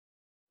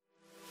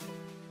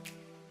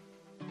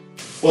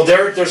Well,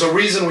 Derek, there's a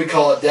reason we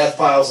call it Death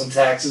Piles and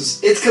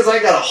Taxes. It's because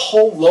I got a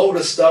whole load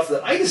of stuff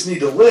that I just need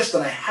to list,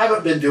 and I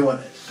haven't been doing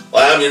it.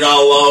 Well, Adam, you're not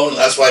alone.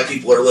 That's why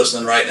people are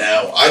listening right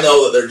now. I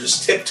know that they're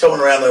just tiptoeing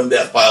around them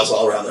death piles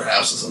all around their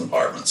houses and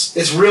apartments.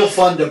 It's real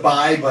fun to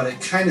buy, but it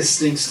kind of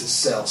stinks to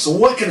sell. So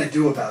what can I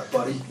do about it,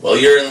 buddy? Well,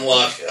 you're in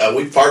luck.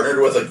 We've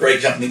partnered with a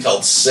great company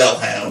called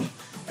Sellhound,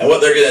 and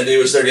what they're going to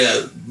do is they're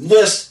going to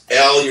list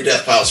all your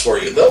death piles for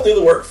you. They'll do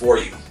the work for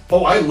you.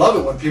 Oh, I love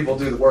it when people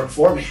do the work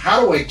for me. How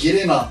do I get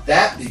in on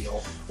that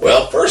deal?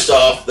 Well, first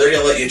off, they're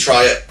going to let you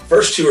try it.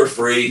 First 2 are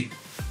free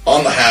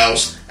on the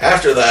house.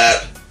 After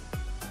that,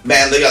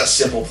 man, they got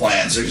simple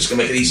plans. They're just going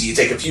to make it easy. You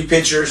take a few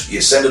pictures,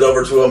 you send it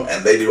over to them,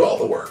 and they do all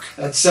the work.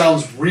 That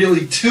sounds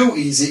really too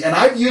easy, and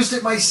I've used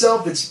it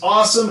myself. It's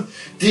awesome.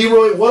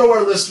 D-Roy, what do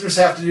our listeners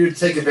have to do to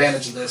take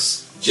advantage of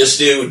this? Just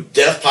do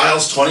Death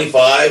Piles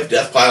 25,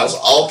 Death Piles,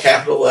 all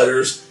capital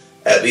letters,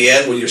 at the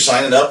end when you're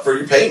signing up for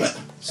your payment.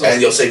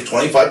 And you'll save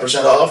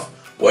 25% off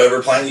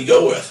whatever plan you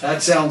go with.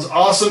 That sounds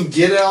awesome.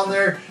 Get on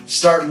there,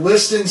 start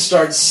listing,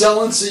 start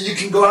selling so you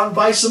can go out and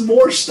buy some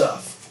more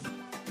stuff.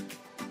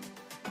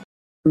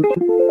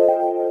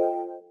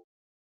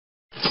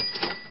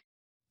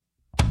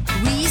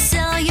 We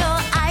sell your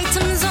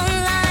items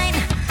online.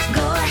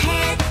 Go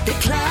ahead,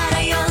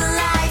 declutter your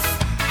life.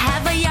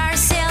 Have a yard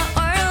sale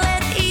or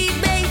let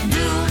eBay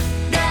do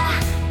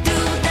the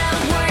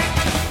work.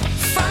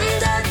 From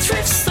the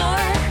thrift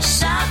store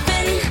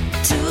shopping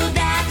to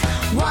that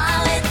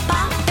wallet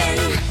popping.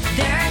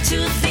 There are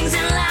 2 things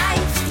in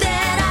life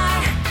that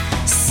are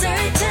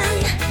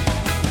certain.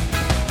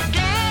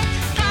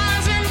 Death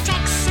piles in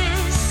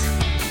Texas.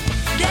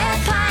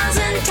 Death piles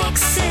in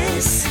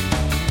Texas.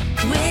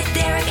 With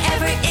Derek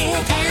Everett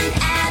and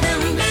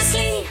Adam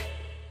Bisley.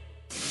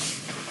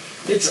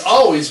 It's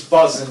always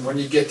buzzing when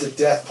you get to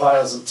Death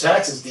Piles and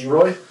Taxes,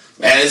 D-Roy.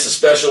 Man, it's a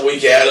special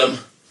week, Adam.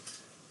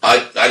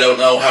 I don't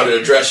know how to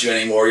address you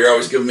anymore. You're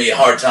always giving me a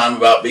hard time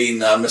about being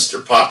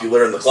Mr.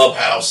 Popular in the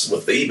clubhouse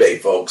with the eBay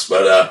folks,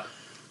 but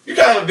you're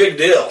kind of a big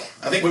deal.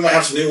 I think we might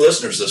have some new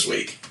listeners this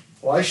week.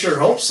 Well, I sure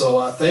hope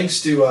so.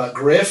 Thanks to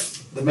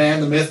Griff, the man,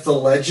 the myth, the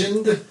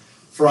legend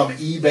from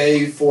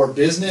eBay for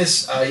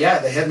Business. Yeah,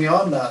 they had me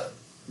on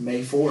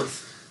May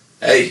 4th.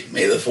 Hey,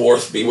 May the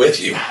 4th be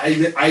with you.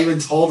 I even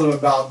told him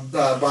about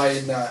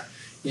buying,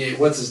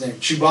 what's his name,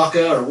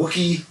 Chewbacca or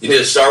Wookiee. You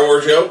did a Star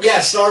Wars joke? Yeah,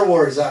 Star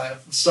Wars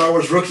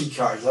rookie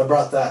cards. I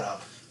brought that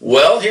up.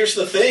 Well, here's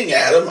the thing,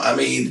 Adam. I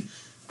mean,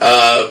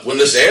 when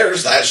this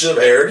airs, that should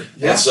have aired.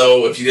 Yeah. And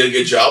so if you did a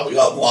good job, we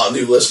got a lot of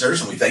new listeners,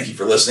 and we thank you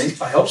for listening.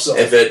 I hope so.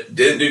 If it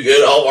didn't do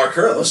good, all of our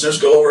current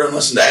listeners, go over and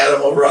listen to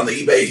Adam over on the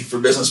eBay for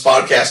Business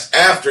podcast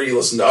after you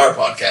listen to our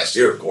podcast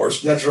here, of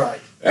course. That's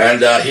right.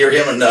 And hear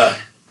him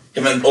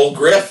and old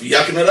Griff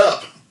yucking it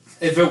up.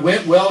 If it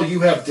went well,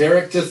 you have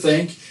Derek to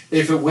thank.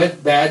 If it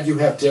went bad, you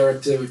have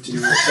Derek to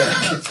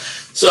thank.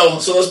 So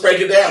let's break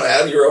it down,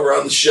 Adam. You're over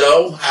on the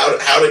show.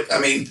 I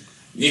mean,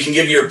 you can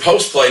give your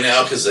post play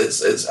now because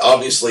it's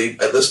obviously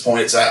at this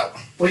point it's out.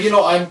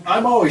 Well,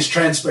 I'm always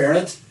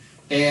transparent,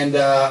 and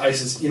I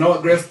says, you know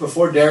what, Griff?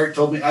 Before Derek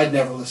told me, I'd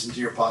never listen to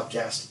your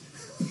podcast.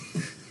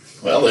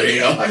 Well, there you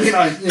go. I mean,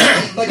 I'm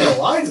not going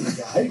to lie to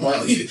the guy.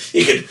 Well, you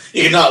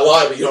could not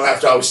lie, but you don't have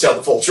to always tell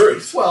the full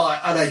truth. Well,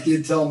 I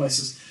did tell him. I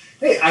says,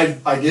 hey,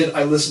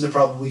 I listened to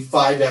probably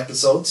 5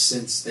 episodes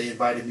since they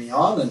invited me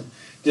on, and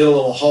did a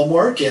little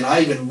homework, and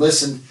I even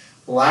listened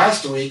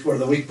last week or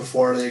the week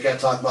before. They got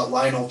talking about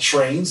Lionel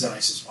trains, and I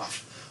says, well,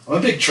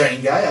 I'm a big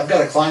train guy. I've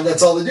got a client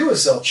that's all they do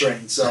is sell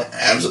trains. So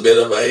Adam's a bit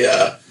of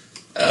a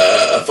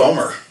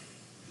foamer.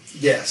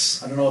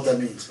 Yes, I don't know what that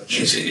means, but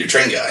sure. You're a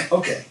train guy.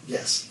 Okay,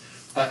 yes.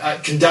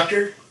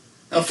 Conductor?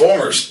 No,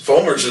 foamers.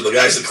 Foamers are the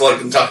guys that collect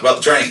and talk about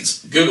the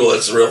trains. Google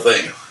it's a real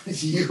thing.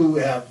 You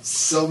have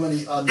so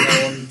many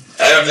unknown...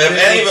 Have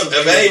any of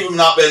them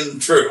not been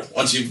true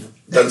once you've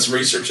done some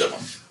research of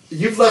them?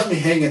 You've left me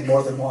hanging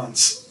more than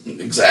once.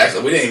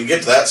 Exactly. We didn't even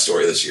get to that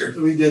story this year.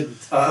 We didn't.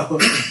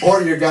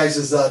 Or your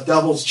guys'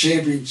 doubles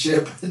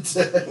championship.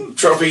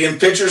 Trophy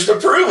and pictures to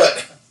prove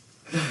it.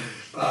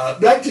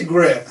 Back to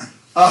Griff.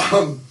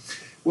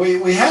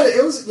 We had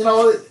it was,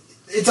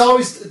 it's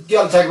always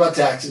got to talk about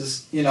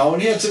taxes,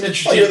 and he had some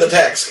interesting... Well, you're the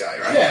tax guy,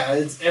 right?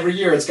 Yeah, every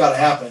year it's got to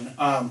happen.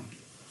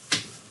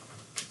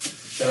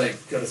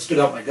 Gotta spit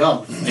out my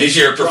gum.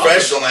 You're a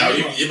professional now.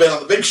 You've been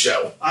on the big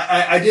show.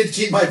 I did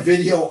keep my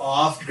video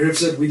off. Griff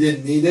said we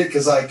didn't need it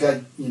because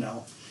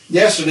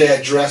yesterday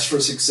I dressed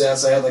for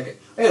success. I had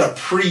a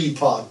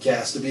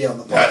pre-podcast to be on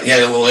the podcast. You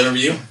had a little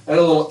interview? I had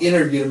a little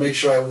interview to make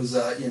sure I was,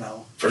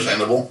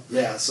 presentable.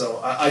 Yeah,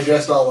 so I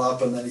dressed all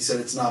up, and then he said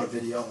it's not a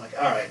video. I'm like,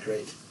 all right,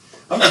 great.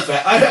 I'm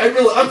fat.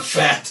 I'm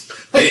fat.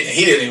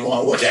 He didn't even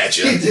want to look at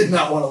you. He did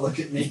not want to look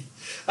at me.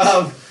 He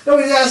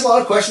asked a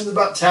lot of questions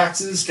about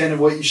taxes, kind of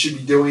what you should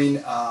be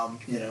doing,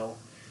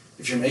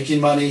 if you're making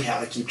money, how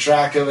to keep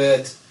track of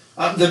it.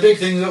 The big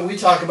thing that we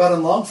talk about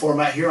in long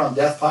format here on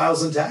Death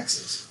Piles and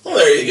Taxes. Well,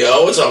 there you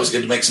go. It's always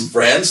good to make some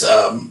friends.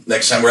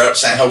 Next time we're out at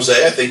San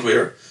Jose, I think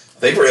we're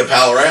going to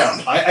pal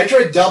around. I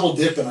tried double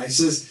dipping. I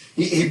says,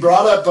 He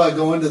brought up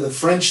going to the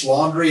French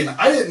Laundry, and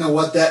I didn't know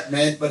what that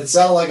meant, but it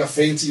sounded like a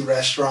fancy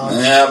restaurant.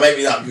 Yeah,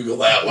 maybe not Google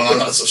that one. I'm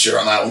not so sure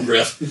on that one,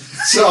 Griff.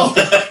 So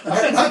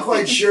I'm not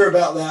quite sure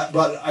about that,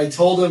 but I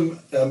told him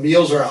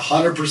meals are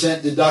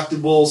 100%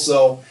 deductible,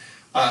 so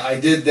I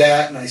did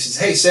that, and I says,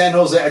 hey, San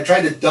Jose, I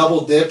tried to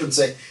double dip and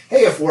say,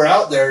 hey, if we're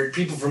out there,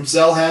 people from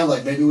Selhan,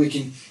 like maybe we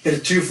can hit a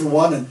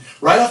 2-for-1 and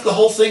write off the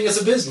whole thing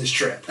as a business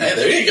trip. Hey,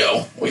 there you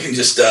go. We can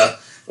just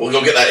we'll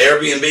go get that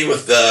Airbnb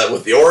with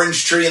the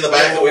orange tree in the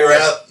back that we were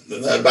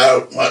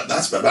at.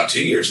 That's been about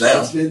 2 years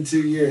now. It's been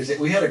 2 years.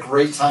 We had a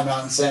great time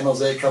out in San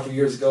Jose a couple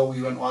years ago.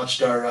 We went and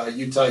watched our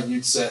Utah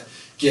Utes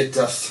get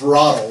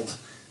throttled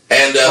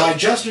And by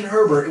Justin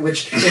Herbert,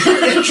 which if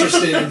you're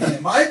interested in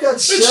him, I've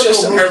got several.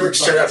 Justin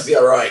Herbert's turned out to be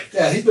all right.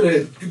 Yeah, he's been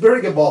a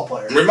very good ball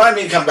player. Remind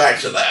me to come back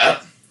to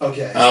that.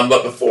 Okay.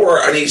 But before,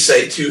 I need to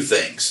say two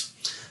things.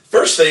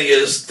 First thing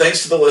is,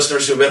 thanks to the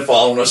listeners who've been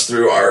following us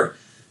through our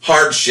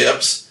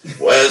hardships.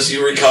 As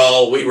you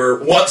recall, we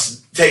were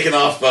once taken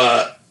off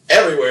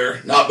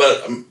everywhere, not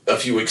but a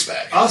few weeks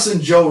back. Us and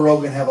Joe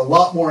Rogan have a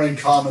lot more in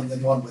common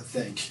than one would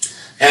think.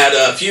 Had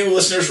a few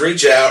listeners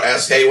reach out,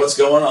 ask, hey, what's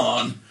going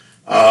on?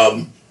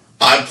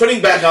 I'm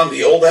putting back on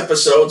the old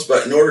episodes,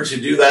 but in order to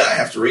do that, I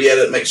have to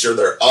re-edit, make sure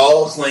they're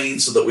all clean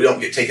so that we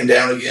don't get taken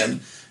down again.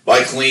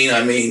 By clean,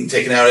 I mean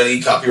taking out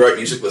any copyright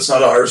music that's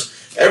not ours.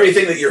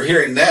 Everything that you're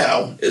hearing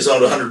now is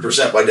owned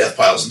 100% by Death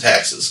Piles and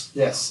Taxes.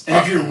 Yes. And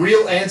if you're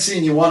real antsy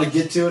and you want to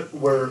get to it,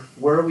 where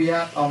are we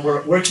at?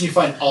 Where can you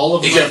find all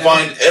of it? You can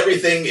find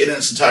everything in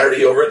its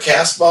entirety over at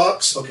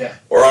CastBox. Okay.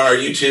 Or on our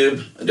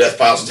YouTube, Death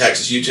Piles and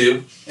Taxes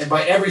YouTube. And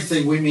by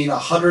everything, we mean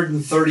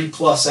 130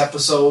 plus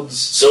episodes.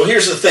 So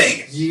here's the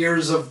thing.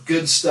 Years of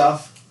good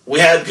stuff. We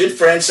had good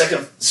friend,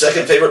 second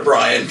favorite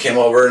Brian, came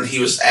over and he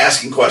was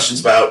asking questions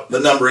about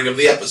the numbering of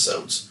the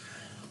episodes.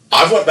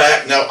 I went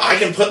back. Now, I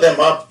can put them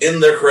up in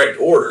their correct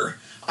order.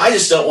 I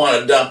just don't want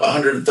to dump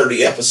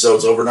 130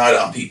 episodes overnight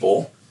on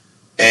people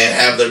and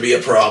have there be a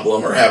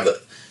problem or have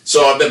the...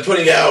 So I've been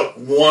putting out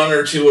 1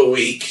 or 2 a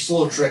week.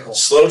 Slow trickle.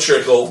 Slow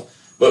trickle,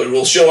 but it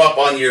will show up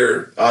on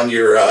your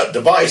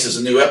device as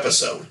a new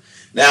episode.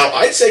 Now,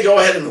 I'd say go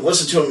ahead and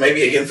listen to them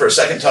maybe again for a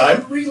second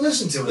time.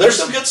 Re-listen to it. There's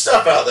some good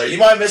stuff out there. You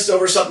might have missed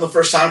over something the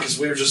first time because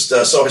we were just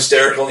so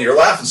hysterical and you were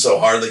laughing so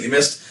hard that you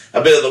missed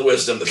a bit of the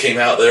wisdom that came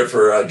out there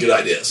for good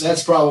ideas.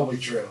 That's probably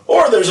true.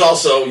 Or there's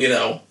also,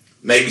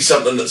 maybe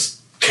something that's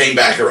came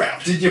back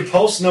around. Did you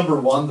post number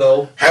 1,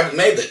 though? Haven't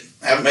made it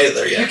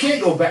there yet. You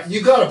can't go back.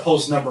 You got to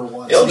post number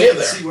 1. It'll get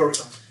there. See where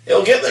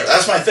It'll get there.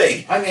 That's my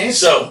thing. I mean,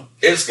 so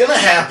it's going to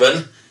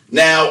happen.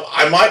 Now,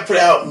 I might put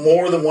out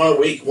more than 1 a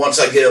week once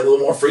I get a little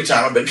more free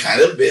time. I've been kind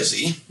of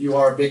busy. You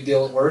are a big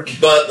deal at work.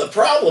 But the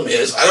problem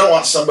is, I don't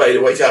want somebody to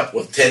wake up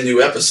with 10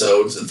 new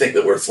episodes and think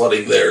that we're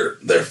flooding their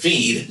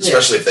feed,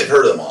 especially if they've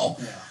heard them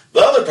all. Yeah. The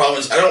other problem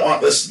is, I don't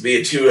want this to be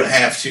a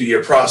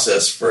 2.5-2-year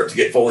process for it to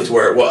get fully to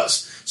where it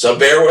was. So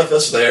bear with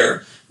us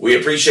there. We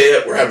appreciate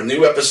it. We're having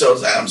new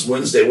episodes. Adam's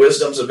Wednesday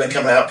Wisdoms have been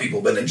coming out. People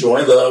have been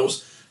enjoying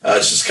those.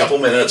 It's just a couple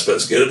minutes, but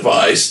it's good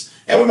advice.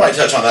 And we might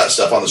touch on that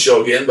stuff on the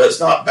show again, but it's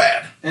not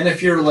bad. And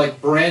if you're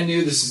like brand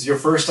new, this is your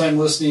first time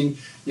listening,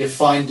 you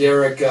find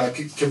Derek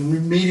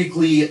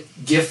comedically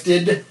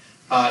gifted.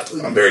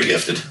 I'm very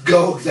gifted.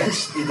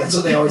 That's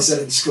what they always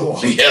said in school.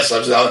 Yes, I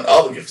was out in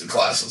all the gifted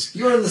classes.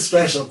 You were in the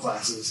special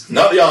classes.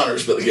 Not the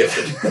honors, but the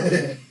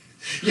gifted.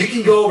 You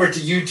can go over to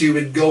YouTube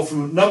and go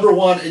from number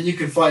 1, and you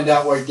can find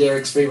out why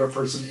Derek's favorite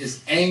person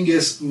is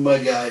Angus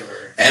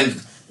MacGyver.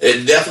 And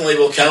it definitely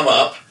will come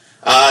up.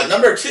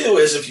 Number 2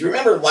 is, if you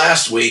remember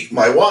last week,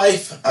 my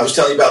wife, I was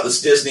telling you about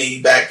this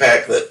Disney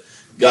backpack that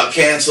got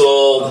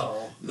canceled,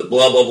 the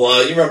blah, blah,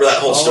 blah. You remember that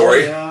whole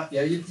story?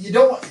 Yeah, you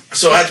don't...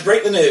 So I had to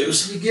break the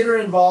news. You get her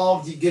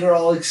involved, you get her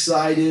all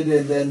excited,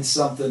 and then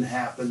something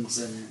happens.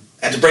 And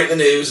I had to break the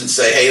news and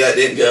say, hey, that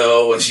didn't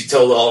go, and she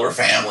told all of her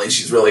family, and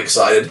she's really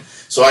excited.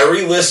 So I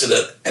relisted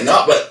it, and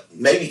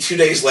maybe 2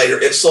 days later,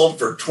 it sold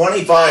for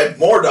 $25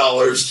 more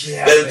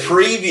than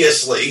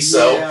previously.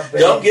 So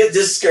don't get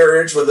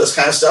discouraged when this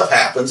kind of stuff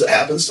happens. It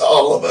happens to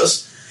all of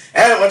us.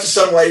 And it went to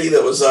some lady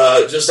that was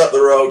just up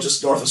the road,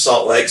 just north of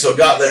Salt Lake. So it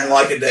got there in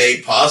like a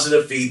day,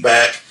 positive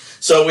feedback.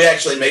 So we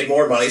actually made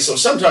more money. So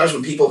sometimes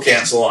when people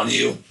cancel on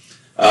you,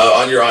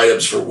 on your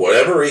items for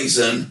whatever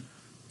reason,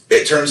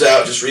 it turns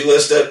out just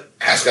relist it,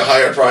 ask a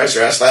higher price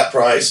or ask that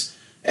price.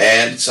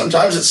 And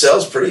sometimes it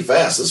sells pretty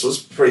fast. This was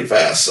pretty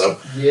fast. So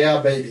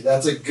yeah, baby,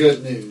 that's a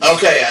good news.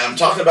 Okay, I'm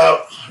talking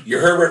about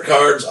your Herbert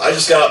cards. I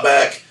just got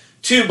back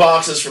 2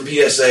 boxes from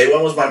PSA.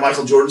 One was my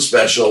Michael Jordan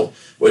special,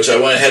 which I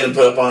went ahead and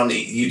put up on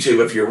the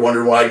YouTube. If you're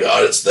wondering why I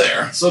got it, it's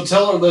there. So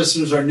tell our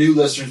listeners, our new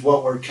listeners,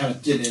 what we're kind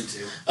of getting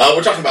into.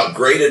 We're talking about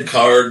graded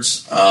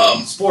cards.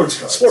 Sports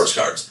cards. Sports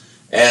cards.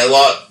 And a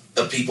lot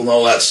of people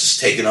know that's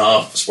just taken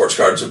off. Sports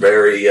cards are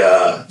very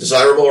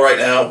desirable right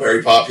now,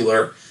 very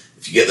popular.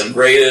 If you get them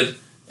graded,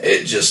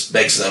 it just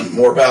makes them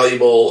more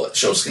valuable. It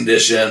shows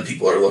condition.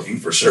 People are looking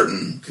for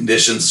certain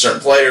conditions,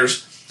 certain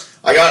players.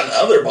 I got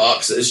another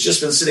box that has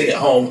just been sitting at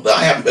home that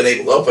I haven't been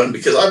able to open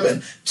because I've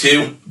been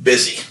too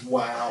busy.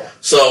 Wow.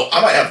 So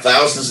I might have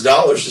thousands of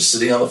dollars just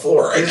sitting on the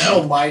floor right There's now.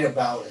 no might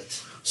about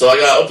it. So I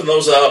got to open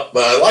those up,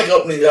 but I like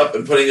opening it up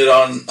and putting it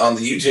on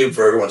the YouTube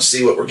for everyone to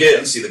see what we're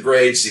getting, see the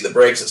grades, see the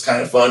breaks. It's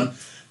kind of fun.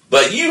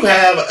 But you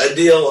have a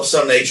deal of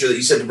some nature that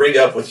you said to bring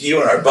up with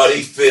you and our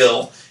buddy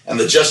Phil, and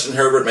the Justin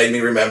Herbert made me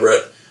remember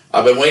it.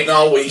 I've been waiting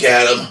all week,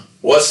 Adam.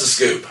 What's the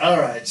scoop? All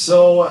right,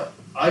 so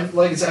I've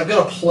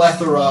got a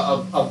plethora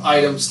of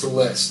items to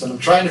list, and I'm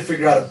trying to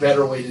figure out a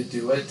better way to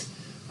do it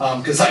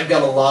because I've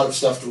got a lot of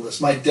stuff to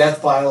list. My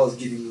death pile is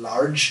getting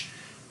large,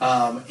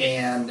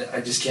 and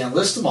I just can't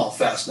list them all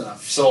fast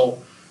enough.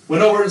 So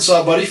went over and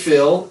saw Buddy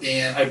Phil,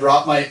 and I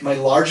brought my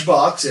large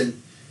box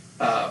and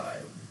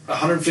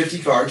 150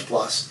 cards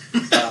plus.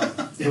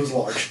 It was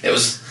large. It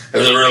was a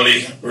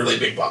really, really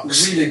big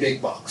box. Really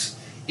big box.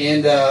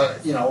 And,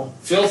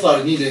 Phil thought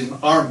I needed an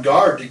armed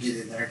guard to get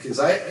in there because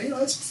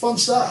it's fun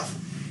stuff.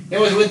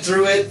 Anyway, we went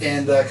through it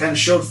and kind of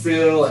showed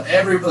Phil and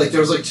there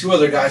was like two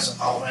other guys.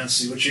 Like, oh man,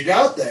 see what you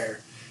got there.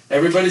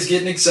 Everybody's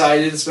getting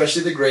excited,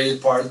 especially the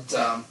graded part.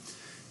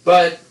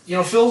 But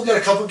Phil's got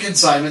a couple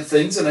consignment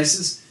things, and I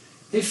says,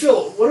 hey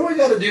Phil, what do I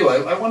got to do?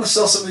 I want to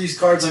sell some of these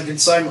cards on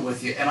consignment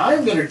with you, and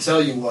I'm going to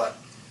tell you what.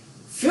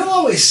 Phil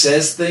always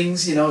says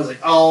things, he's like,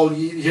 oh,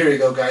 here you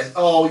go, guys.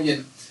 Oh,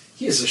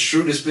 he is the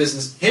shrewdest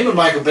business. Him and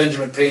Michael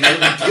Benjamin Payne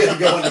are going to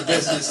go into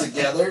business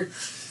together.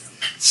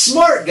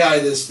 Smart guy,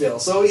 this Phil.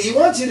 So he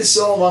wants you to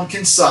sell them on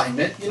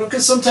consignment,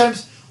 because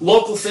sometimes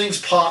local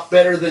things pop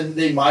better than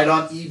they might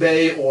on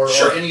eBay or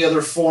any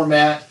other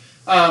format.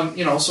 So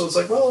it's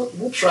like, well,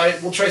 we'll try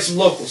some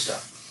local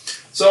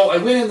stuff. So I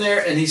went in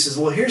there, and he says,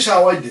 well, here's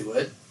how I do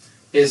it,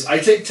 is I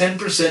take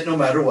 10% no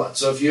matter what.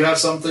 So if you have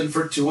something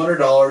for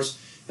 $200,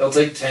 he'll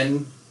take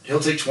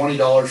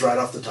 $20 right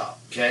off the top,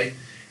 okay?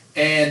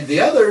 And the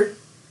other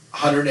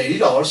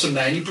 $180, so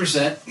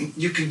 90%,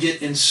 you can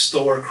get in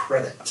store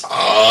credit.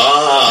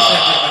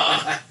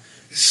 Ah,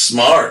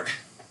 smart.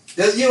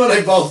 You and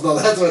I both know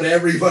that's what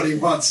everybody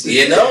wants to do.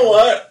 You know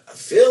what,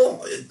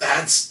 Phil?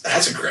 That's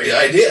a great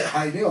idea.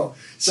 I know.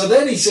 So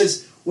then he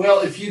says,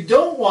 well, if you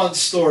don't want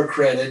store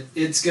credit,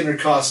 it's going to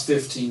cost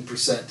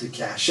 15% to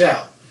cash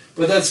out.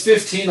 But that's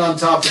 15 on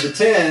top of the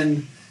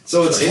 10,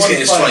 so it's he's getting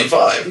his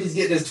 25. He's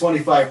getting his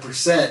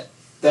 25%.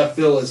 That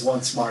Phil is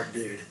one smart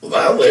dude.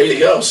 Well, there you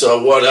go.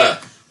 So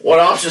what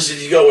options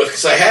did you go with?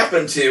 Because I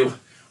happened to,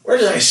 where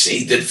did I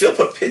see? Did Phil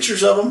put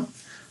pictures of them?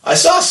 I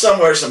saw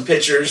somewhere some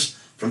pictures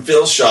from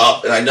Phil's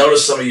shop, and I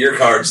noticed some of your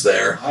cards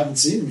there. I haven't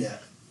seen them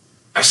yet.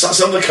 I saw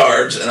some of the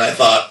cards, and I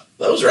thought,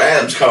 those are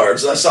Adam's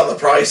cards. And I saw the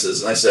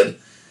prices, and I said,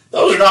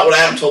 those are not what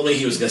Adam told me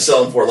he was going to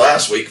sell them for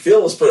last week.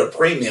 Phil has put a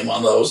premium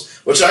on those,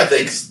 which I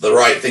think is the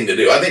right thing to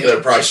do. I think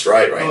they're priced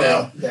right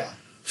now. Yeah.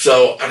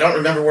 So I don't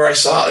remember where I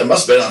saw it. It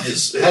must have been on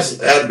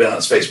it had been on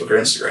his Facebook or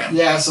Instagram.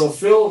 Yeah, so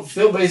Phil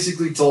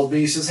basically told me,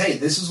 he says, hey,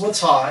 this is what's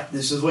hot.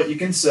 This is what you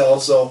can sell.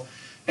 So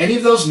any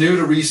of those new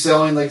to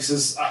reselling, like he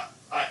says,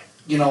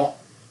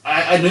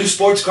 I knew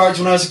sports cards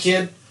when I was a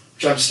kid,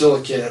 which I'm still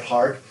a kid at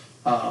heart.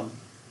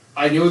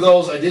 I knew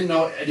those. I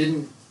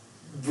didn't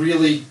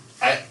really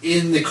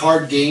in the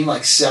card game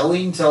like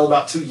selling until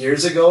about 2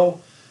 years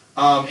ago.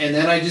 And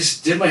then I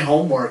just did my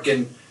homework.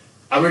 And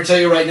I'm going to tell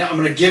you right now, I'm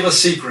going to give a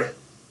secret.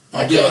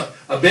 I'll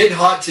give a big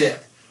hot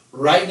tip.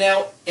 Right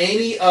now,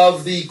 any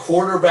of the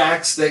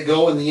quarterbacks that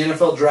go in the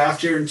NFL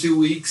draft here in 2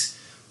 weeks,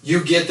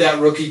 you get that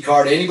rookie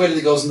card. Anybody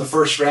that goes in the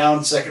first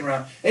round, second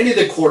round, any of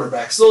the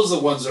quarterbacks, those are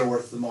the ones that are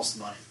worth the most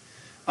money.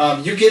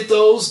 You get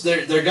those,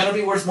 they're going to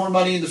be worth more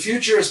money in the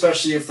future,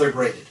 especially if they're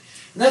graded.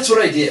 And that's what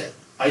I did.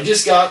 I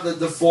just got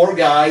the four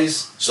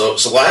guys. So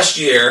last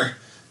year,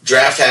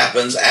 draft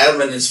happens,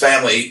 Adam and his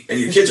family, and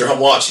your kids are home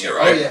watching it,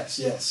 right? Oh,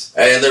 yes.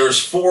 And there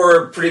was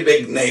 4 pretty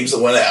big names that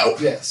went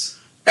out. Yes.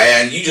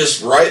 And you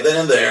just, right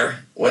then and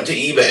there, went to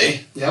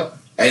eBay. Yep.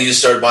 And you just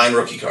started buying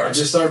rookie cards.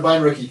 I just started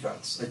buying rookie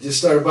cards.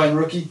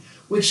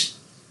 Which,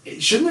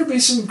 shouldn't there be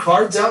some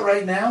cards out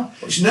right now?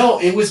 No,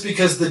 it was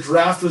because the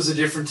draft was a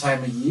different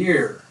time of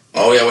year.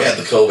 Oh, yeah, we had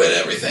the COVID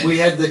everything. We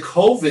had the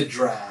COVID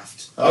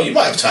draft. Oh, you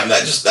might have timed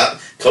that.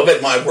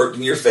 COVID might have worked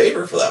in your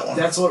favor for that one.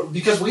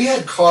 Because we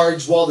had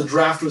cards while the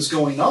draft was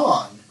going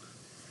on.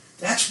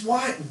 That's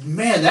why,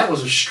 man, that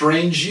was a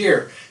strange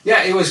year.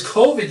 Yeah, it was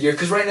COVID year,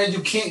 because right now you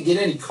can't get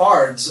any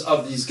cards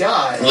of these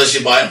guys. Unless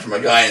you buy them from a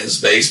guy in his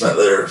basement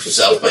that are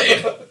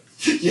self-made.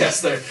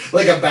 Yes, they're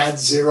like a bad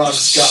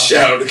Xerox copy.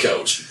 Shout out to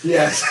Coach.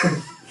 Yes.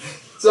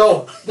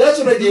 So that's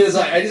what I did, is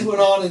I just went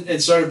on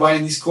and started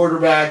buying these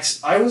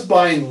quarterbacks. I was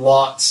buying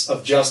lots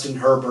of Justin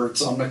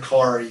Herberts on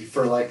Macari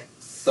for like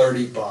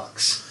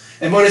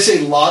 $30. And when I say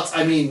lots,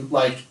 I mean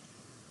like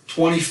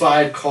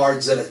 25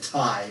 cards at a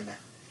time.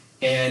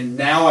 And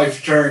now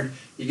I've turned,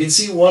 you can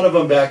see one of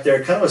them back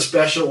there, kind of a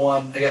special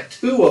one. I got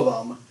 2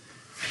 of them,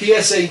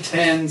 PSA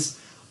 10s.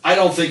 I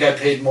don't think I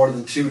paid more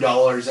than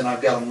 $2, and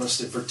I've got them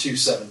listed for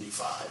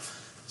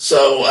 $275.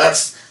 So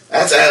that's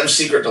Adam's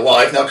secret to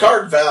life. Now,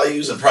 card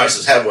values and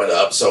prices have went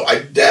up, so I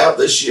doubt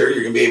this year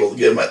you're going to be able to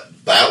give them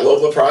at that low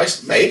of a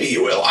price. Maybe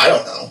you will. I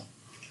don't know.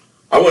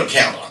 I wouldn't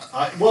count on it.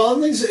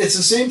 It's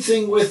the same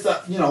thing with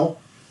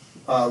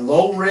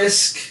low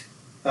risk,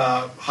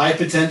 high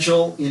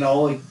potential.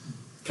 Like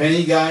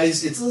penny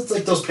guys. It's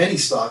like those penny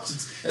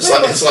stocks.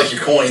 It's like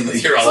your coin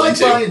that you're all into.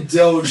 It's like buying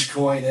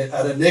Dogecoin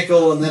at a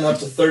nickel and then up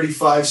to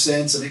 35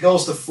 cents, and it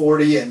goes to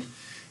 40.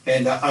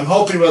 And I'm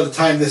hoping by the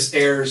time this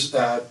airs,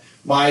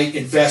 my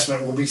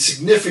investment will be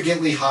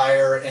significantly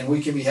higher, and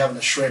we can be having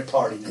a shrimp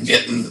party next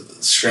Getting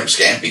shrimp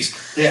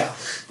scampies. Yeah.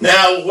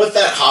 Now, with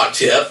that hot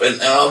tip,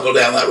 and I'll go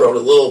down that road a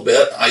little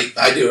bit,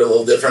 I do it a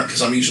little different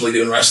because I'm usually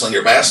doing wrestling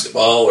or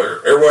basketball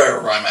or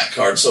wherever I'm at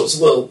cards, so it's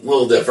a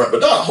little different,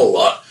 but not a whole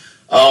lot.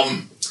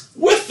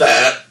 With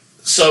that,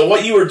 so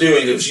what you were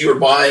doing is you were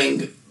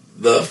buying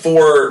the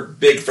 4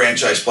 big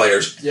franchise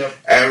players, Yep.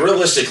 and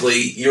realistically,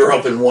 you were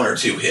hoping 1 or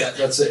 2 hit.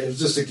 That's it. It was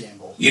just a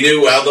gamble. You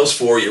knew out of those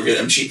 4, you were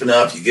getting them cheap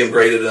enough, you get them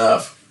graded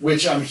enough.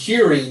 Which I'm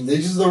hearing,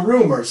 these are the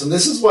rumors, and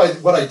this is why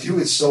what I do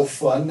is so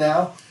fun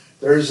now.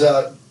 There's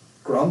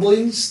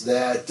grumblings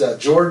that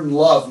Jordan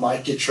Love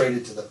might get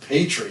traded to the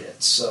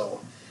Patriots.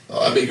 So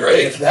that'd be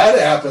great. if that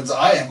happens,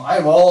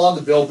 I'm all on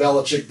the Bill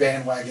Belichick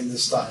bandwagon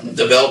this time.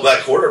 Develop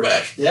that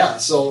quarterback. Yeah,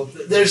 so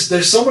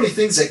there's so many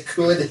things that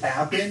could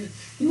happen,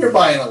 and you're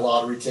buying a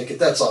lottery ticket.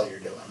 That's all you're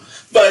doing.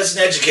 But it's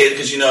an educated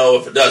because you know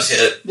if it does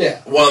hit,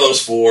 Yeah. one of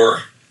those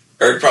 4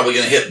 are probably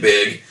going to hit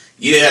big.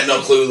 You had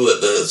no clue that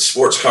the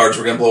sports cards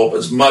were going to blow up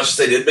as much as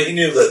they did, but you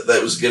knew that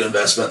that was a good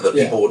investment, that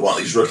people would want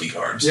these rookie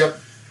cards. Yep.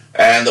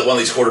 And that one of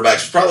these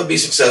quarterbacks would probably be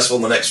successful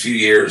in the next few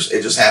years.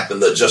 It just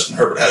happened that Justin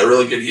Herbert had a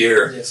really good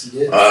year. Yes, he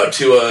did.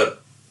 Tua,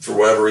 for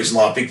whatever reason, a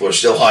lot of people are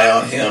still high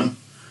on him.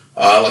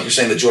 Like you're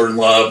saying, the Jordan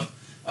Love.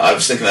 I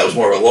was thinking that was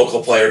more of a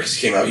local player because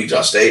he came out of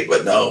Utah State,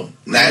 but no,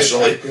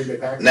 nationally,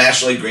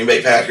 Green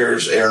Bay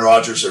Packers, Aaron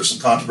Rodgers, there was some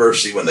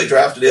controversy when they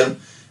drafted him.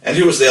 And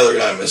who was the other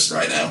guy I'm missing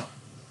right now?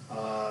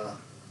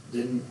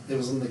 It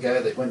wasn't the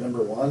guy that went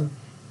number 1?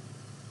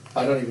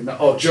 I don't even know.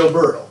 Oh, Joe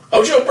Burrow.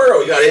 Oh, Joe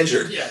Burrow, he got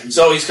injured. Yeah.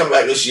 So he's coming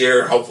back this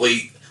year,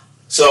 hopefully.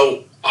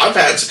 So I've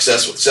had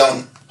success with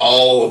selling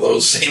all of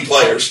those same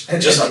players,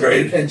 just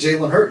ungraded. And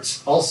Jalen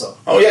Hurts also.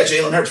 Oh, yeah,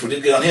 Jalen Hurts. We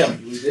did get on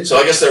him. We did. So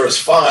I guess there was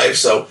 5.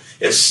 So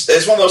it's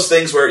one of those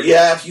things where,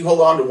 if you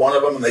hold on to one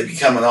of them and they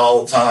become an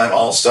all-time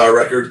all-star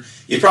record,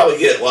 you probably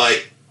get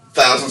like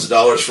thousands of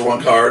dollars for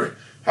one card.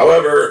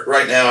 However,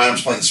 right now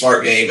Adam's playing the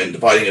smart game and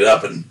dividing it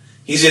up, and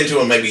he's into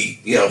them maybe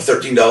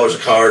 $13 a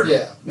card.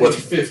 Yeah, maybe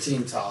with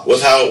 15 tops.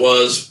 With how it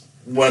was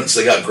once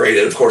they got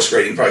graded. Of course,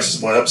 grading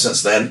prices went up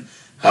since then.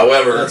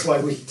 However, that's why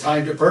we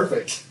timed it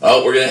perfect.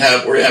 Oh, we're gonna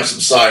have some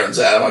sirens,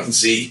 Adam. I can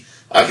see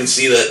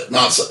that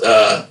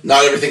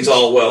not everything's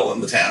all well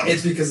in the town.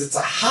 It's because it's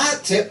a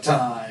hot tip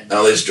time.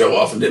 No, they just drove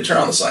off and didn't turn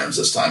on the sirens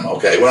this time.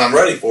 Okay, when I'm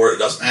ready for it, it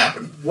doesn't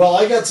happen. Well,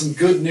 I got some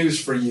good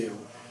news for you.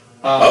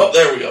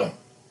 There we go.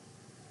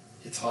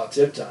 It's hot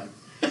tip time.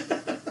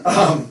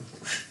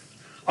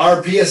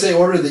 Our PSA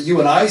order that you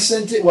and I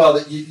sent it,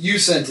 that you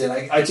sent in,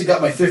 I took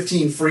out my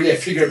 15 free. I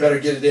figured I better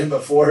get it in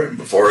before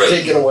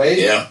take it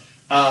away. Yeah.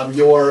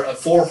 Your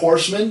 4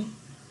 Horsemen,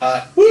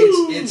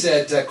 it's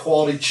at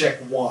Quality Check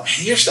 1. Man,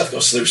 your stuff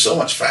goes through so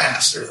much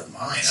faster than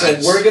mine. So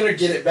we're going to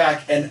get it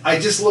back, and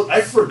I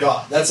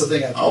forgot. That's the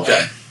thing I forgot.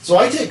 Okay. So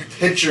I take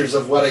pictures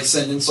of what I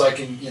send in so I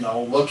can,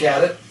 look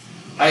at it.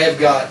 I have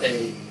got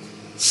a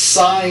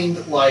signed,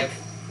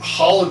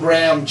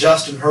 hologram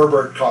Justin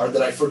Herbert card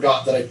that I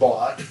forgot that I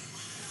bought.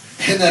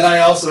 And then I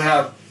also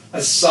have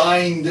a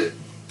signed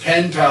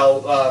pen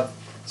pal,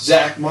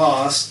 Zach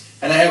Moss,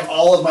 and I have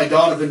all of my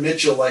Donovan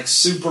Mitchell,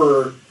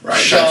 super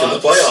shot, for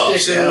the playoffs,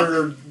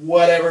 sticker,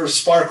 whatever,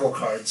 sparkle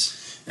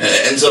cards. And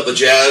it ends up the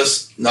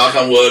Jazz, knock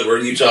on wood, we're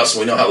in Utah, so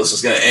we know how this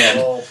is going to end.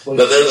 But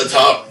they're the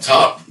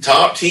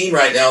top team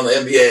right now in the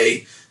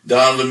NBA.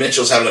 Donovan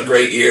Mitchell's having a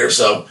great year.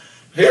 So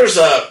here's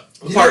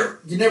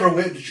you never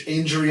wish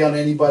injury on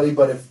anybody,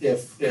 but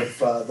if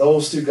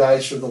those 2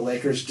 guys for the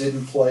Lakers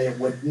didn't play, it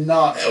wouldn't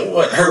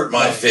hurt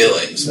my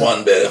feelings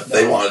one bit if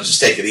they want to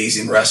just take it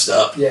easy and rest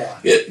up. Yeah.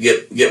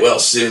 Get well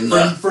soon.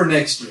 For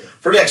next year.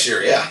 For next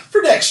year, yeah.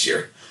 For next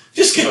year.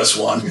 Just give us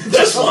one.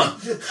 Just one.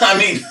 I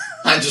mean,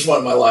 I just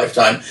want my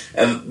lifetime.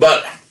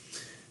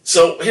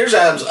 So here's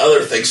Adam's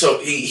other thing. So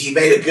he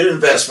made a good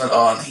investment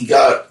he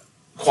got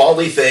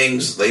quality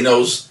things they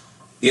knows,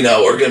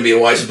 are going to be a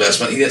wise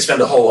investment. He didn't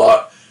spend a whole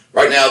lot.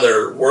 Right now,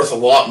 they're worth a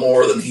lot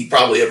more than he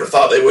probably ever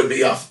thought they would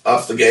be off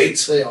the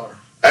gates. They are.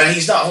 And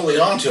he's not holding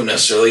on to them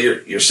necessarily.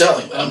 You're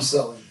selling them. I'm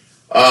selling.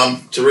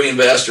 To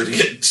reinvest or to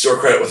get store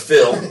credit with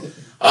Phil.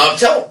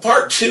 Tell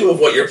part 2 of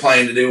what you're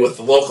planning to do with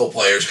the local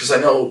players, because I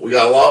know we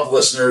got a lot of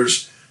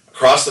listeners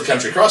across the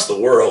country, across the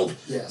world.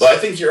 Yes. But I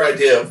think your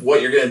idea of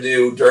what you're going to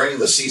do during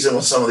the season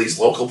with some of these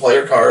local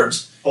player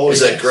cards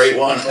is a great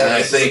one. And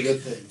I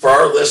think for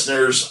our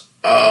listeners,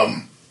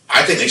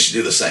 I think they should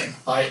do the same.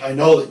 I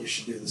know that you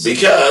should do the same.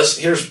 Because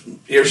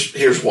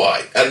here's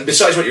why. And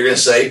besides what you're going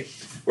to say,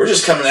 we're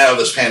just coming out of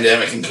this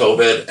pandemic and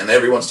COVID, and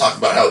everyone's talking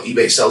about how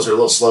eBay sales are a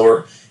little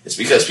slower. It's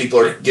because people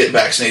are getting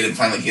vaccinated and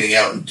finally getting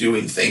out and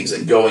doing things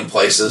and going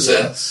places.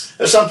 Yes.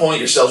 And at some point,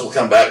 your sales will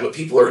come back, but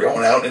people are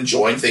going out and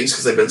enjoying things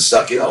because they've been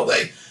stuck in all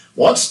day.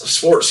 once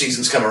sports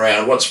seasons come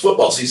around, once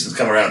football seasons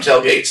come around,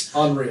 tailgates,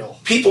 Unreal.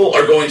 people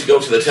are going to go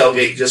to the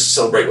tailgate just to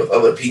celebrate with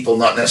other people,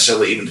 not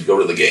necessarily even to go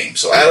to the game.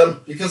 So,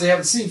 Adam, Because they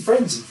haven't seen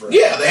friends in forever.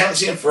 yeah, they haven't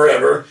seen them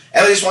forever,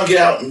 and they just want to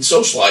get out and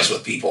socialize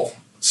with people.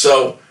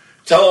 So,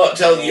 tell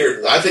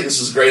I think this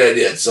is a great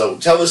idea. So,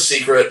 tell this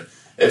secret.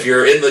 If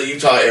you're in the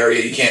Utah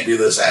area, you can't do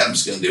this.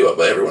 Adam's going to do it,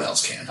 but everyone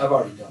else can. I've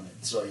already done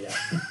it, so yeah.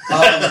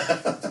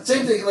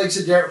 Same thing, like I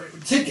said,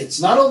 Jared, tickets.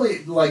 Not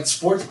only like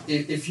sports,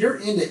 if you're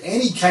into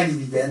any kind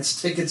of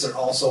events, tickets are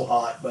also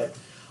hot. But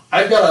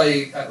I've got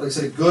like I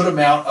said, a good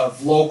amount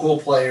of local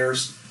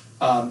players.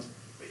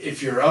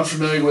 If you're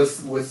unfamiliar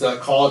with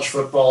college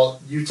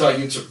football, Utah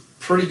Utes are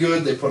pretty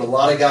good. They put a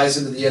lot of guys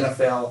into the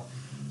NFL.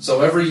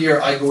 So every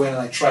year I go in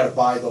and I try to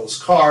buy those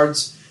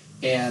cards.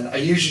 And I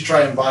usually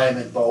try and buy them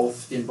in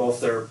both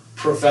their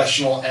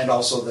professional and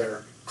also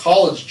their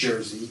college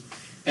jersey.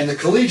 And the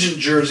collegiate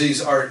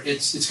jerseys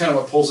it's kind of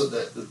what pulls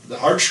at the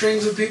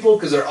heartstrings of people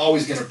because they're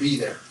always going to be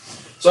there.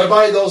 So I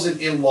buy those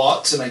in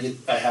lots and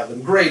I have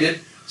them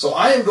graded. So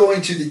I am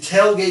going to the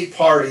tailgate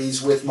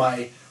parties with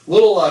my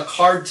little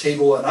card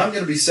table, and I'm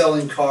going to be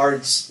selling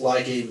cards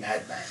like a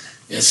madman.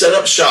 And set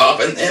up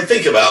shop and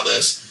think about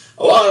this.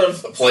 A lot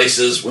of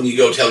places, when you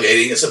go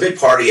tailgating, it's a big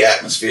party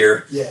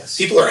atmosphere. Yes.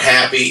 People are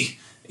happy.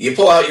 You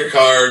pull out your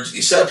cards.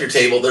 You set up your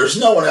table. There's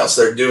no one else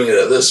there doing it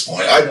at this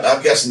point.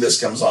 I'm guessing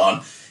this comes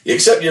on. You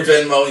accept your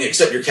Venmo. You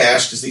accept your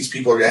cash because these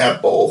people are going to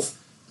have both,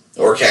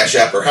 or Cash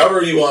App, or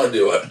however you want to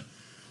do it.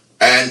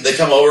 And they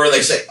come over and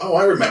they say, "Oh,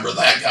 I remember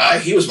that guy.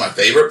 He was my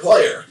favorite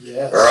player."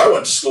 Yes. Or I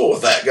went to school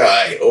with that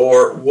guy,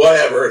 or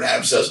whatever. And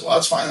Adam says, "Well,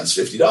 that's fine. That's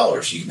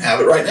 $50. You can have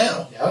it right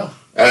now." Yeah.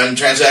 And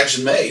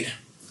transaction made.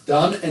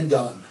 Done and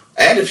done.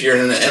 And if you're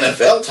in an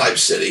NFL type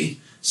city,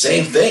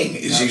 same thing.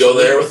 Is you go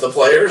there with the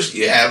players,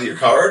 you have your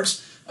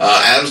cards.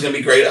 Adam's going to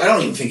be graded. I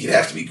don't even think you'd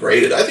have to be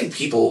graded. I think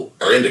people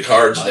are into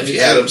cards, and if you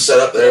had them set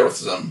up there with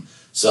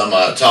some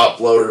top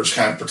loaders,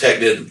 kind of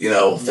protected,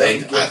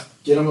 thing.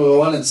 Get them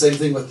going, and same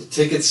thing with the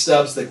ticket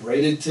stubs, the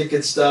graded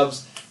ticket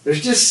stubs.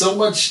 There's just so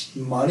much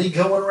money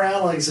going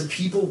around. Like I said,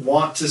 people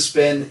want to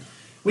spend.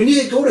 We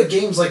need to go to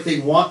games like they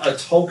want a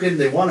token,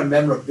 they want a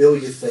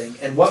memorabilia thing,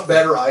 and what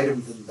better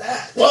item than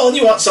that? Well, and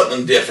you want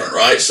something different,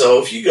 right?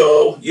 So if you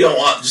go, you don't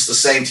want just the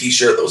same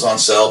T-shirt that was on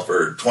sale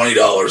for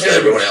 $20 that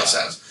everyone else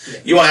has. Yeah.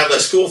 You want to have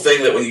this cool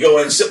thing that when you go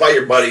in and sit by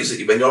your buddies that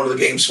you've been going to the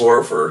games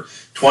for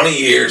 20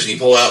 years, and you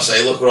pull out and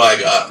say, "Look what I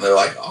got," and they're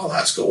like, "Oh,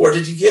 that's cool. Where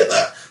did you get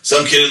that?"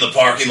 Some kid in the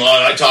parking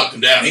lot, I talked him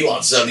down. He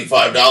wants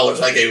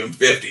 $75. I gave him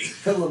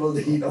 $50. Little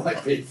did he know I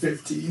paid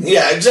 $15.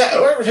 Yeah,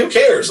 exactly. Who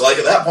cares? Like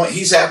at that point,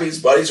 he's happy.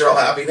 His buddies are all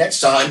happy. Next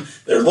time,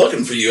 they're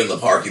looking for you in the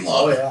parking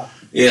lot. Oh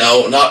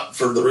yeah. Not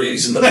for the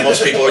reason that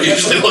most people are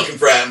usually looking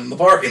for him in the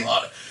parking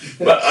lot.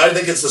 But I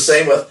think it's the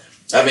same with.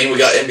 I mean, we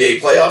got NBA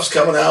playoffs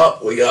coming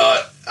out. We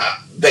got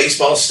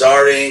baseball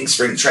starting,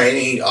 spring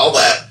training, all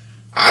that.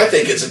 I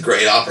think it's a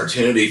great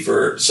opportunity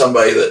for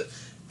somebody that.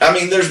 I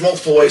mean, there's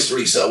multiple ways to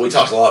resell. We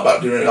talked a lot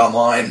about doing it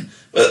online,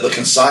 but the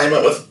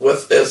consignment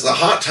with it's a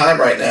hot time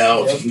right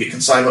now. Yep. If you can get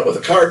consignment with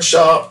a card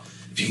shop,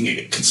 if you can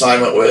get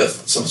consignment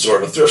with some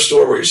sort of a thrift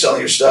store where you're selling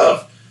your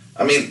stuff.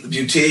 I mean,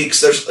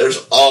 boutiques.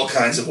 There's all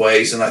kinds of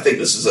ways, and I think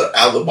this is an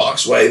out of the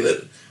box way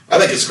that I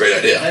think it's a great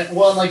idea. And,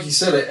 well, like you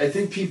said, I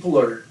think people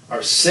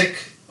are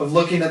sick of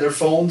looking at their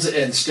phones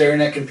and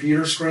staring at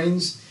computer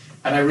screens,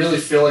 and I really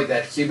feel like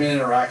that human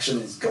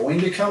interaction is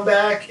going to come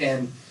back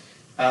and.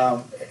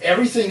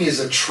 Everything is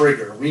a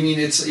trigger. I mean,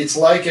 it's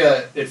like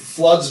it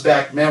floods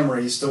back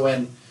memories to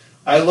when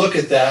I look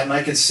at that and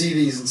I can see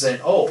these and say,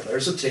 "Oh,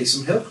 there's a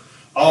Taysom Hill.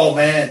 Oh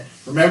man,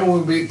 remember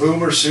when we beat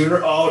Boomer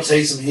Sooner? Oh,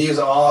 Taysom, he was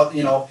all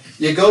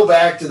You go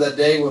back to that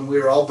day when we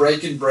were all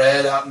breaking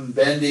bread out in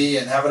Bendy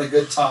and having a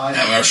good time.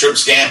 Having our shrimp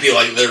scampi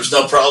like there's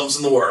no problems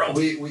in the world.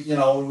 We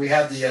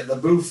had the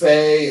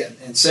buffet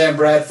and Sam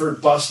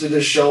Bradford busted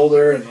his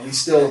shoulder and we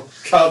still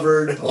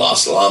covered.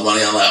 Lost a lot of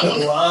money on that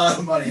one. A lot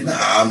of money.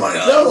 That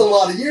was a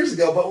lot of years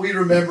ago, but we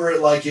remember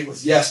it like it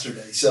was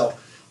yesterday. So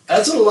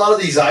that's what a lot of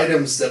these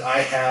items that I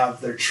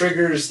have. They're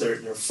triggers. They're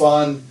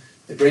fun.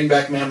 They bring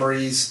back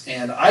memories,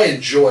 and I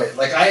enjoy it.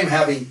 Like I am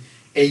having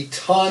a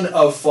ton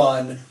of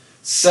fun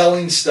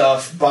selling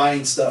stuff,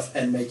 buying stuff,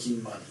 and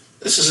making money.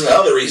 This is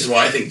another reason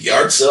why I think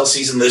yard sale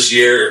season this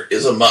year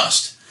is a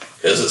must.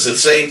 Because it's the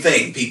same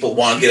thing. People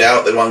want to get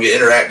out. They want to get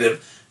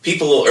interactive.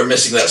 People are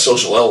missing that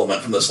social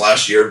element from this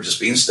last year of just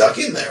being stuck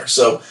in there.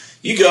 So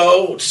you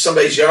go to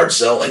somebody's yard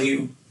sale and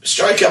you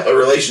strike up a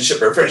relationship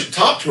or a friendship.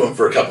 Talk to them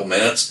for a couple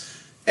minutes.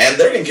 And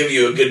they're going to give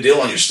you a good deal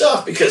on your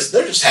stuff because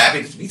they're just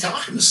happy to be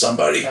talking to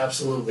somebody.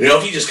 Absolutely.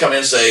 If you just come in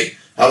and say,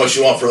 "How much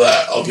you want for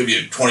that?" "I'll give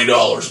you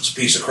 $20. It's a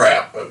piece of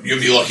crap. You'd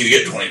be lucky to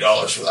get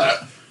 $20 for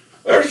that."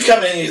 Or you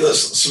come in and you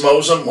just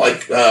smose them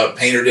like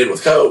Painter did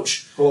with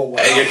Coach. Oh, wow.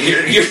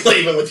 And you're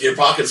leaving with your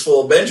pockets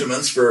full of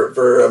Benjamins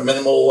for a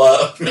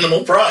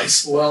minimal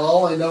price. Well,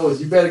 all I know is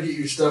you better get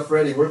your stuff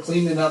ready. We're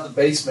cleaning out the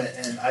basement,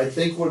 and I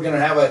think we're going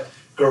to have a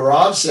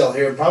garage sale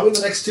here probably in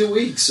the next 2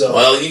 weeks. So.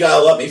 Well, you got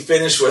to let me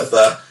finish with...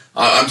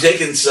 I'm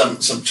taking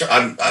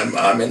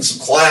I'm in some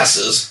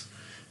classes,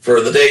 for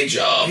the day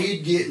job.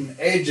 He's getting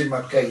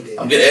educated.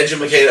 I'm getting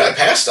educated. I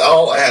passed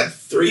all. I had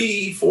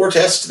 3-4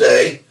 tests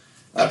today.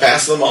 I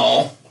passed them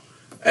all.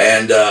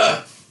 And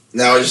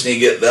now I just need to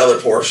get the other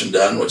portion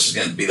done, which is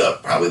going to be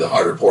probably the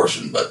harder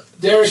portion, but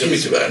Derek shouldn't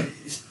be too bad.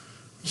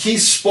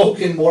 He's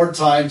spoken more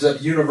times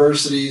at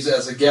universities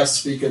as a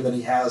guest speaker than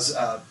he has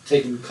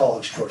taken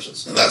college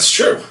courses. That's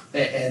true.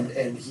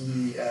 And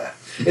he,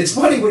 it's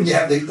funny when you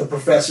have the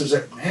professors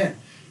that, man,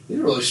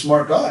 you're a really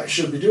smart guy. I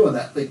should be doing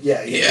that. Like,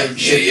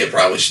 You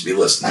probably should be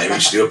listening. Maybe we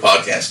should do a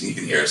podcast and you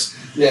can hear us.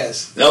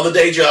 Yes. Now, the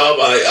day job,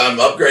 I'm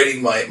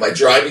upgrading my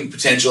driving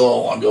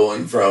potential. I'm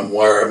going from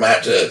where I'm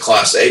at to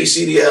Class A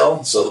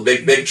CDL, so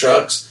the big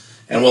trucks.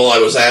 And while I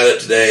was at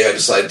it today, I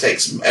decided to take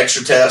some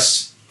extra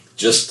tests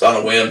just on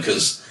a whim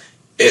because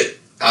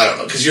I don't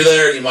know, because you're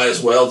there, you might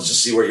as well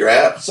just see where you're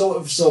at.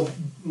 So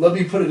let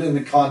me put it in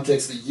the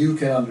context that you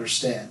can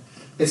understand.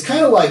 It's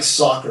kind of like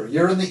soccer.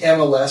 You're in the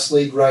MLS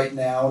league right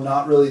now,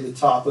 not really the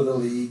top of the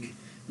league.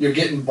 You're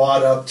getting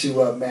bought up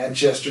to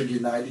Manchester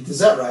United. Is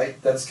that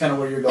right? That's kind of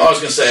where you're going. I was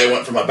going to say I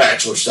went from a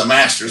bachelor's to a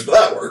master's, but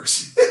that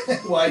works.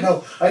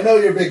 Well, I know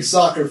you're a big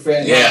soccer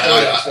fan. Yeah,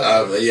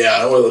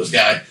 I'm one of those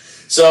guys.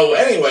 So,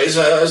 anyways,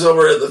 I was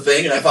over at the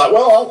thing, and I thought,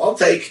 well,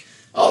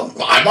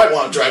 I might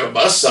want to drive a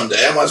bus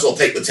someday. I might as well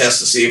take the test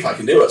to see if I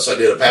can do it. So I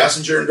did a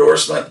passenger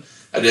endorsement.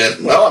 I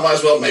might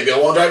as well, maybe I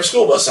want to drive a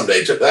school bus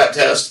someday. Took that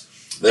test.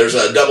 There's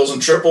a doubles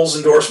and triples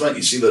endorsement.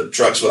 You see the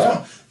trucks with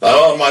them.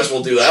 Thought, I might as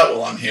well do that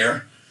while I'm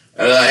here.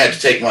 And then I had to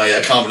take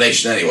my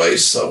combination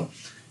anyways. So,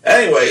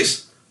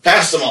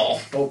 passed them all.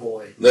 Oh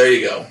boy. There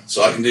you go.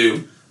 So I can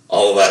do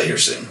all of that here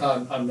soon.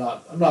 I'm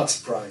not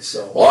surprised.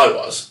 So. Well, I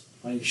was.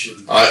 Well, you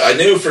shouldn't. I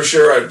knew for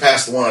sure I'd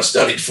passed the one I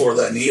studied for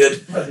that I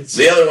needed. Right.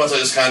 The other ones I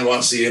just kind of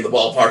want to see in the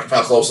ballpark of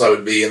how close I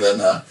would be, and then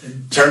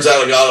turns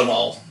out I got them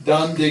all.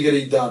 Done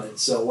diggity done it.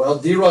 So, well,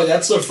 D-Roy,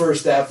 that's the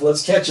first half.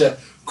 Let's catch a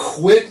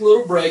quick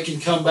little break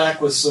and come back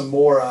with some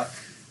more, I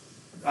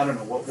don't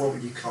know, what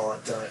would you call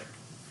it?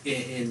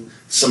 In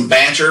some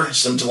banter,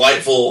 some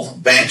delightful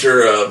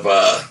banter of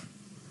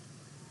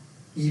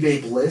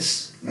eBay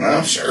bliss.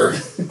 I'm sure.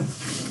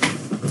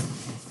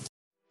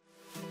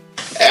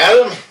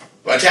 Adam,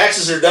 my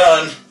taxes are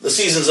done. The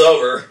season's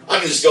over. I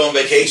can just go on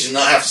vacation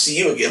and not have to see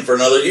you again for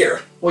another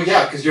year. Well,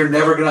 yeah, because you're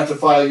never going to have to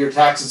file your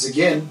taxes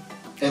again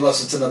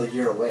unless it's another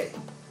year away.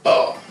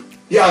 Oh.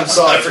 Yeah, I'm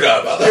sorry. I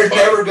forgot about that. They're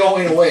part. never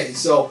going away.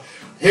 So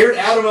here at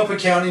Adam Up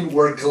Accounting,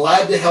 we're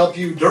glad to help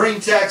you during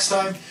tax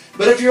time.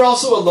 But if you're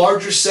also a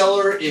larger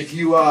seller, if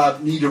you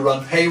need to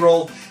run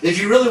payroll,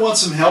 if you really want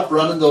some help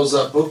running those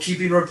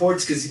bookkeeping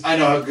reports, because I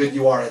know how good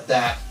you are at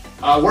that,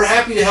 we're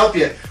happy to help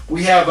you.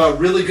 We have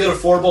really good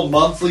affordable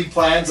monthly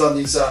plans on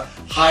these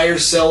higher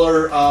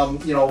seller,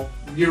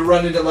 you're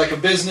running it like a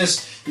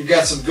business, you've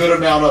got some good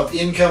amount of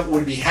income,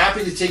 we'd be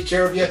happy to take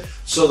care of you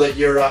so that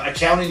your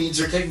accounting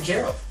needs are taken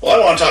care of. Well,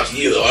 I want to talk to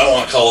you, though. I don't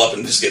want to call up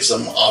and just get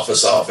some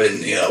office off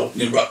in,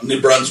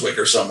 New Brunswick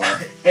or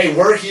somewhere. Hey,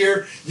 we're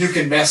here. You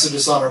can message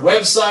us on our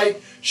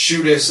website,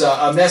 shoot us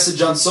a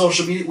message on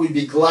social media. We'd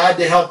be glad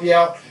to help you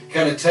out,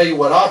 kind of tell you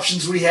what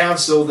options we have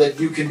so that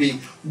you can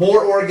be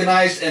more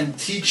organized and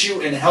teach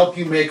you and help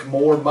you make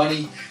more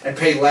money and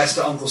pay less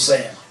to Uncle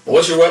Sam. Well,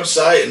 what's your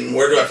website and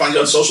where do I find you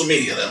on social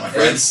media then, my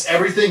friend?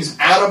 Everything's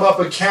Adam Up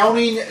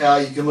Accounting.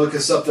 You can look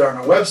us up there on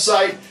our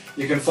website.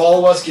 You can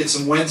follow us, get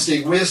some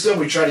Wednesday wisdom.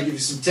 We try to give you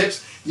some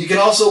tips. You can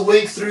also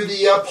link through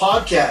the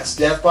podcast,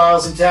 Death,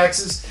 Files, and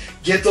Taxes.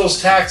 Get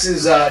those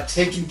taxes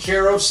taken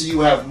care of so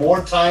you have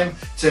more time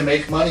to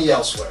make money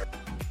elsewhere.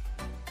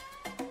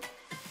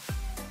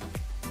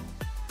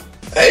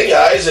 Hey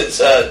guys, it's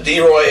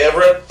D-Roy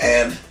Everett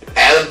and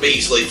Adam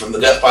Beasley from the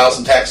Death, Files,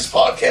 and Taxes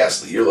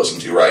podcast that you're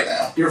listening to right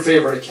now. Your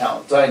favorite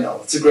accountant, I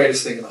know. It's the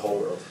greatest thing in the whole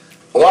world.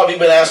 A lot of you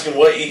have been asking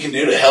what you can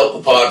do to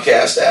help the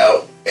podcast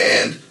out,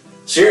 and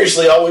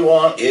seriously, all we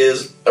want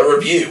is a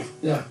review.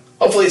 Yeah.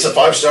 Hopefully it's a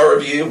 5-star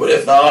review, but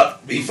if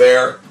not, be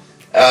fair,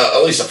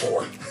 at least a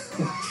 4.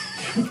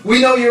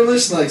 We know you're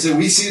listening. Like I said,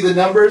 we see the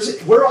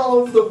numbers. We're all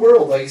over the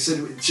world. Like I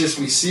said, it's just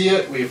we see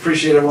it. We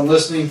appreciate everyone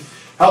listening.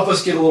 Help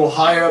us get a little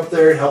higher up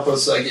there. Help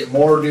us get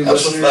more new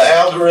Helps listeners. with the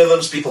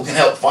algorithms. People can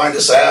help find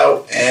us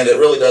out, and it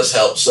really does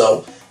help.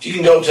 So if you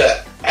can go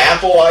to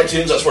Apple,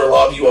 iTunes, that's where a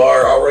lot of you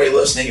are already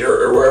listening,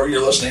 or wherever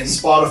you're listening.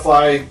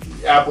 Spotify,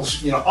 Apple,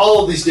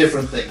 all of these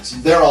different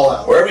things. They're all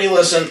out. Wherever you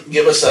listen,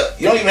 give us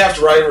you don't even have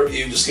to write a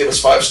review. Just give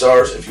us 5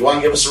 stars. If you want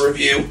to give us a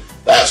review,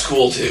 that's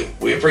cool too.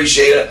 We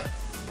appreciate it,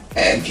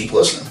 and keep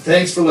listening.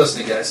 Thanks for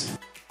listening, guys.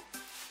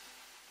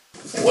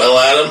 Well,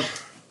 Adam,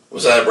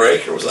 was that a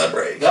break or was that a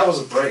break? That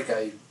was a break.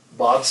 I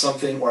bought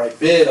something or I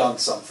bid on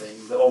something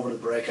over the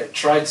break. I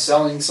tried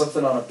selling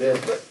something on a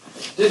bid, but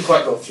didn't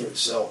quite go through.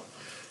 So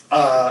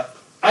I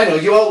know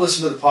you all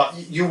listen to the pod.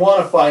 You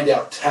want to find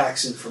out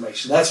tax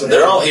information. That's what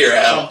they're all here,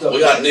 Adam. We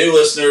got new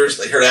listeners.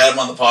 They heard Adam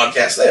on the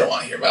podcast. They don't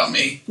want to hear about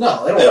me.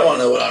 No, they don't want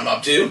to know what I'm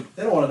up to.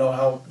 They don't want to know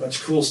how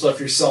much cool stuff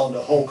you're selling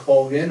to Hulk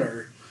Hogan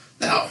or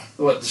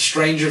the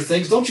Stranger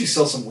Things. Don't you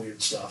sell some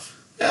weird stuff?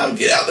 Yeah, I'll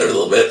get out there a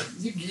little bit.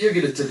 You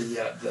get it to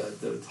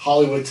the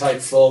Hollywood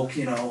type folk,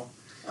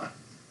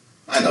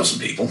 I I know some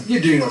people. You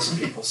do know some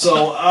people.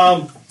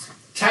 So,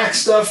 tax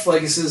stuff,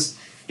 like I says,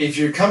 if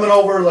you're coming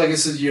over, like I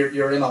said,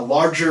 you're in a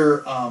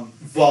larger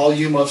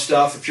volume of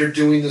stuff. If you're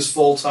doing this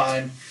full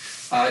time,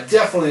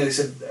 definitely, like I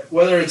said,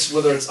 whether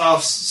it's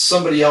off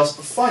somebody else,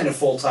 find a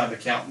full time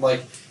accountant.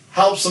 Like,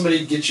 help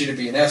somebody get you to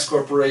be an S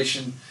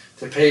corporation,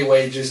 to pay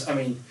wages. I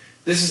mean,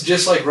 this is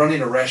just like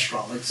running a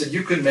restaurant. Like I said,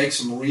 you can make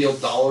some real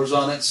dollars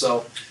on it.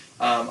 So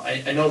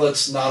I know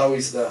that's not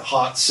always the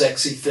hot,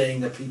 sexy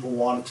thing that people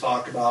want to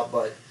talk about,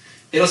 but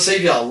it'll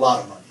save you a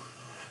lot of money.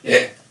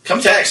 Yeah. Come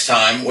tax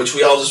time, which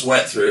we all just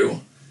went through.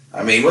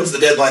 I mean, when's the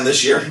deadline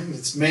this year?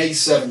 It's May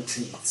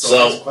 17th, so it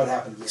hasn't quite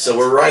happened yet. So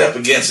we're right up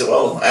against it.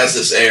 Well, as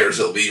this airs,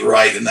 it'll be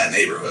right in that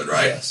neighborhood,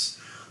 right? Yes.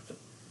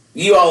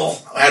 You all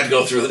had to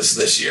go through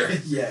this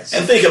year. Yes.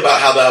 And think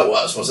about how that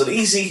was. Was it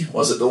easy?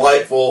 Was it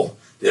delightful?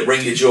 Did it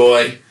bring you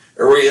joy?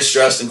 Or were you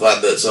stressed and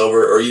glad that it's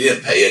over? Or you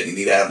didn't pay it and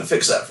you need Adam to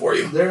fix that for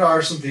you? There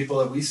are some people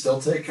that we still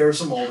take care of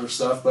some older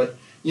stuff, but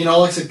you know,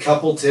 like I said,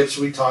 couple tips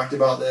we talked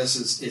about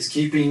this is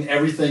keeping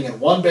everything in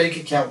one bank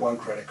account, one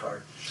credit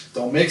card.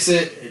 Don't mix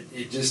it.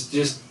 It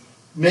just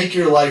make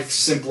your life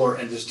simpler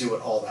and just do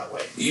it all that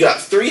way. You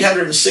got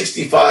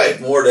 365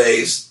 more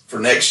days for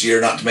next year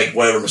not to make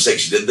whatever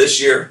mistakes you did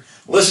this year.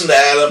 Listen to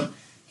Adam.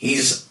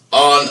 He's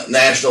on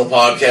national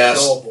podcast.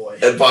 Oh boy.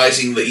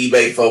 Advising the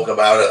eBay folk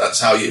about it.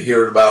 That's how you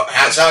heard about it.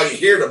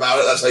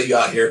 That's how you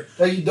got here.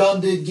 Now you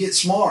done did get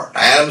smart.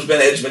 Adam's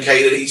been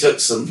educated. He took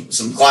some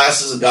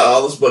classes and got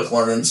all his book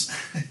learnings,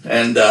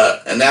 and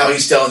now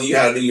he's telling you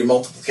how to do your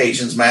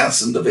multiplications,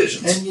 maths, and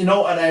divisions. And you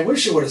know, and I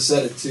wish I would have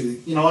said it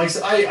too. You know,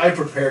 I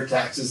prepare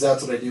taxes.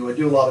 That's what I do. I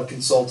do a lot of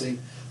consulting.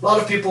 A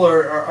lot of people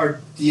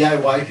are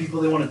DIY people.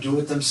 They want to do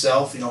it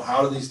themselves. You know,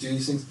 how do do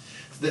these things?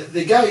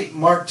 The guy,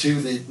 Mark, too,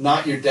 the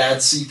Not Your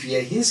Dad's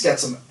CPA, he's got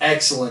some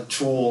excellent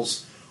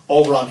tools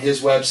over on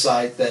his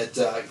website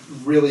that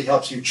really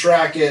helps you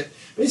track it.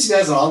 Basically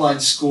has an online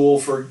school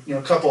for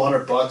a couple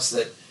 $100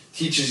 that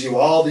teaches you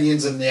all the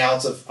ins and the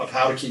outs of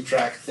how to keep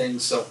track of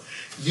things. So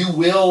you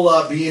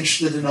will be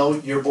interested to know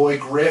your boy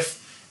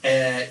Griff,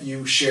 and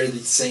you share the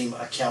same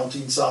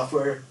accounting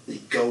software, the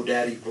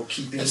GoDaddy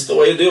bookkeeping. That's the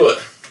way to do it.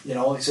 You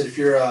know, like I said, if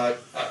you're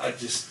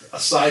just a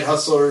side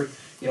hustler,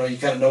 you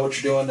kind of know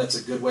what you're doing. That's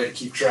a good way to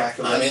keep track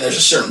of it. I mean, there's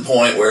a certain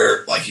point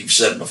where, like you've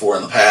said before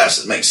in the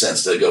past, it makes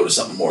sense to go to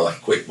something more like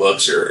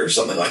QuickBooks or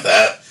something like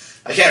that.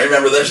 I can't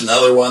remember. There's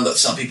another one that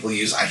some people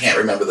use. I can't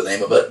remember the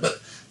name of it, but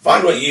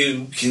find what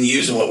you can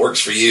use and what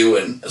works for you.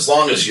 And as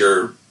long as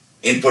you're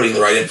inputting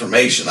the right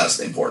information, that's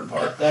the important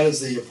part. That is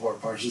the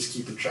important part, just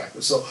keeping track of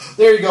it. So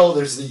there you go.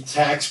 There's the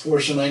tax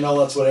portion. I know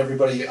that's what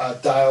everybody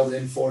dialed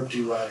in for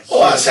to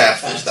well, that's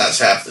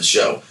half the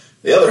show.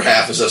 The other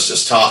half is us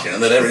just talking,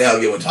 and then every now and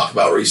again we talk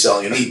about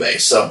reselling on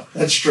eBay. So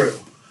that's true.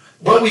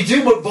 But we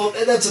do both.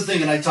 That's the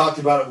thing, and I talked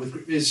about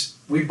it is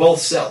we both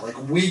sell. Like,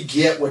 we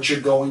get what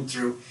you're going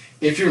through.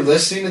 If you're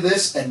listening to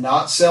this and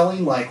not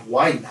selling, like,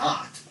 why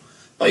not?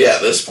 Well, yeah,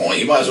 at this point,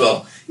 you might as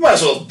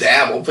well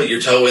dabble, put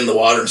your toe in the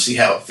water, and see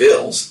how it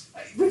feels.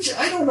 Which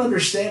I don't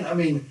understand. I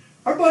mean,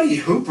 our buddy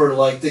Hooper,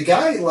 like the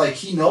guy, like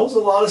he knows a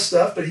lot of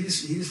stuff, but he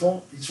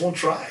won't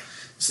try.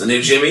 It's the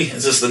new Jimmy.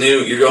 Is this the new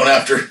you're going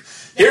after?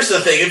 Here's the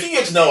thing: if you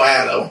get to know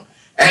Adam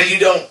and you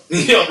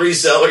don't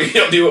resell or you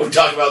don't do what we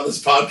talk about in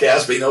this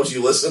podcast, but he knows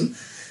you listen.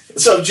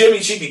 So Jimmy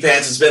Cheapy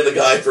Pants has been the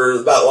guy for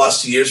about the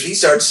last 2 years. He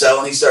started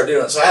selling. He started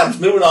doing it. So Adam's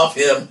moving off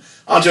him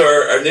onto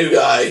our new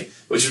guy,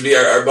 which would be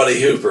our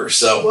buddy Hooper.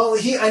 So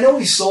I know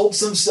he sold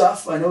some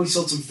stuff. I know he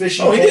sold some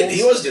fishing poles. He did.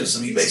 He was doing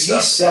some eBay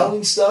stuff. He's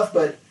selling stuff,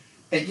 but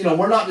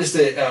we're not just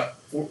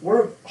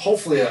we're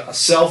hopefully a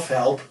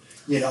self-help.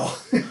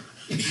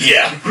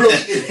 Yeah. Really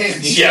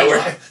enhance your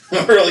life.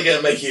 We're really going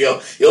to make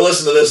you'll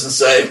listen to this and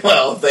say,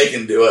 well, if they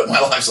can do it,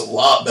 my life's a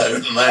lot better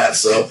than that.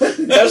 So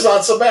that's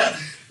not so bad.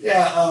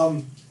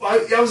 Yeah.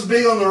 I was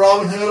big on the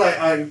Robin Hood.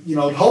 I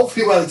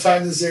hopefully by the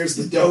time this airs,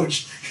 the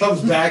Doge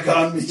comes back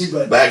on me.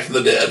 But back from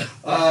the dead.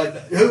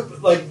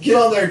 Get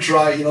on there and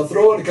try.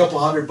 Throw in a couple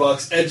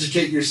 $100,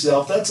 educate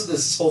yourself. That's what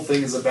this whole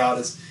thing is about.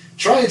 Is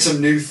trying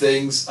some new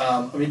things.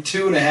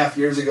 2.5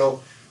 years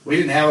ago, we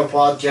didn't have a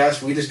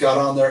podcast. We just got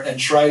on there and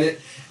tried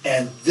it.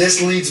 And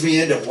this leads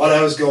me into what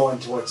I was going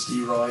towards,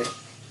 D-Roy.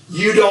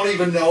 You don't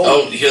even know.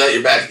 Oh, you hear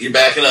that? You're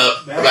backing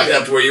up. Backing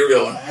up to where you were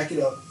going. Back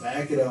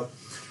it up.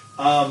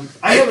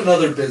 I have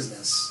another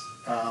business.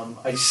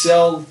 I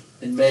sell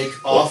and make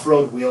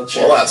off-road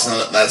wheelchairs. Well,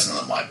 that's none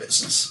of my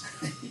business.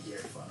 You're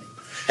funny.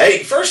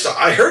 Hey, first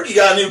I heard you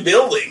got a new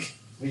building.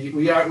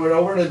 We're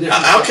over in a different.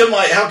 How come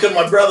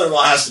my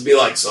brother-in-law has to be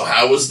like? So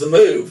how was the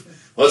move?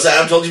 What's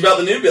that? I told you about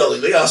the new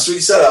building. They got a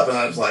sweet setup, and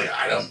I was like,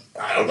 I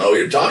don't know what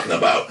you're talking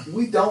about.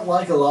 We don't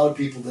like a lot of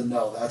people to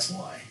know. That's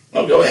why.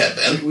 Oh, go ahead,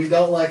 Ben. We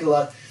don't like a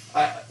lot.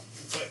 A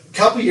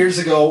couple years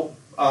ago,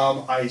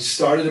 I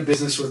started a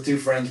business with two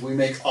friends. We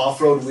make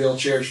off-road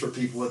wheelchairs for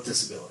people with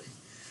disability.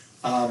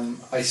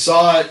 I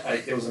saw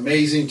it. It was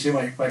amazing, too.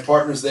 My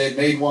partners, they had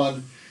made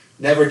one,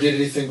 never did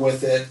anything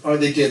with it. Or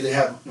they did. They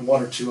had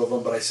one or two of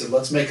them, but I said,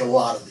 let's make a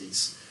lot of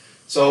these.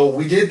 So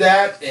we did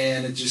that,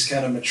 and it just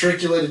kind of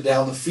matriculated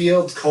down the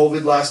field.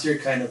 COVID last year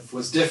kind of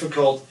was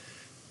difficult.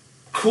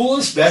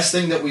 Coolest, best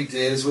thing that we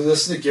did is we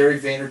listened to Gary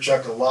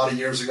Vaynerchuk a lot of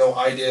years ago.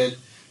 I did.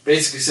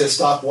 Basically said,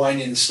 stop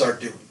whining and start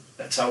doing.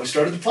 That's how we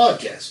started the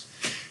podcast.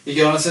 He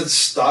came on and said,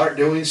 start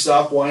doing,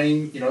 stop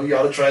whining. You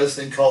ought to try this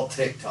thing called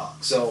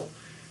TikTok. So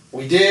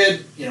we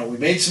did. We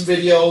made some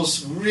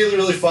videos, really,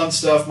 really fun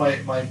stuff.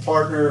 My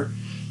partner,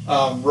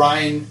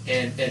 Ryan,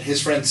 and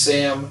his friend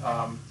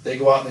Sam, they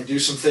go out and they do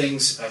some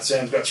things.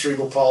 Sam's got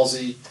cerebral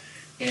palsy,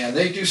 and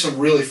they do some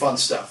really fun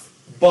stuff.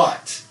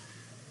 But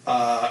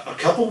a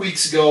couple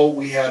weeks ago,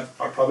 we had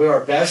probably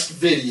our best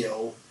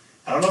video.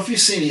 I don't know if you've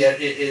seen it yet.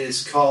 It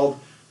is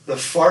called The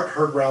Fart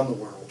Heard Round the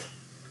World.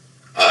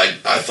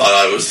 I thought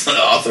I was the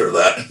author of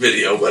that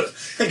video, but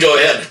go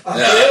ahead.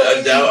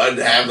 I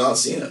have not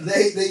seen it.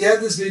 They had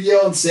this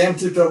video, and Sam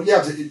tipped up.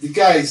 Yeah, the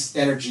guy's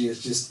energy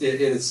is just,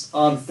 it is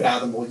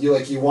unfathomable.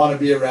 You want to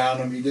be around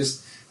him. He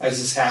just has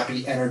this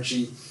happy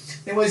energy.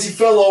 Anyways, he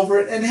fell over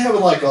it, and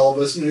having like all of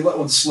us, he let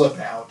one slip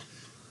out.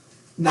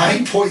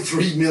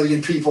 9.3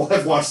 million people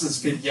have watched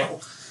this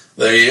video.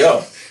 There you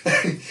go.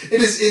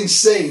 It is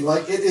insane.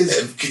 Like, it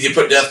is. Can you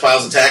put Death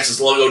Piles and Taxes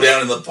logo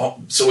down in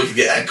so we can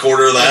get a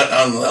quarter of that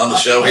on the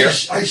show here?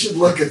 I should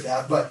look at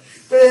that. But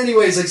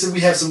anyways, like I said, we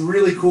have some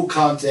really cool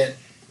content.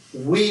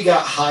 We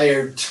got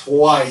hired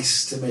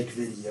twice to make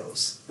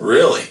videos.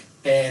 Really?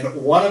 And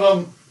one of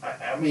them,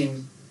 I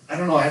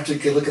don't know. I have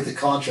to look at the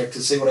contract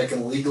to say what I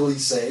can legally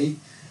say.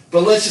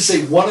 But let's just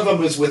say one of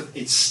them is with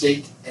a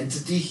state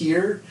entity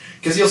here.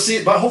 Because you'll see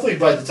it, but hopefully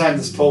by the time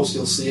this posts,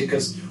 you'll see it.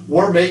 Because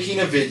we're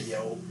making a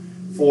video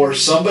for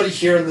somebody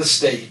here in the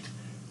state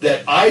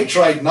that I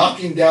tried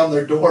knocking down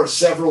their door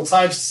several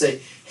times to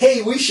say,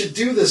 hey, we should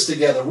do this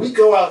together. We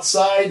go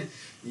outside.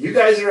 You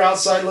guys are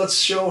outside. Let's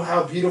show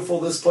how beautiful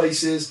this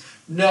place is.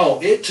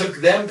 No, it took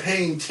them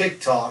paying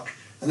TikTok,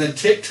 and then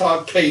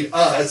TikTok paid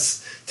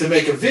us to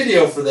make a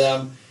video for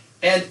them.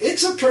 And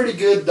it's a pretty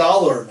good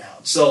dollar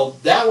amount. So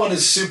that one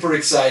is super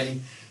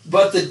exciting.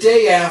 But the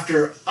day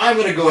after, I'm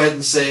going to go ahead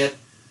and say it,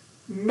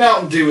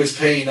 Mountain Dew is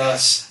paying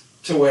us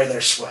to wear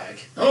their swag.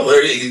 Oh,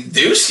 there you go.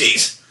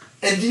 Deuces.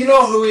 And do you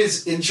know who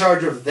is in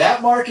charge of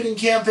that marketing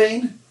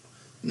campaign?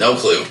 No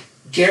clue.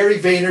 Gary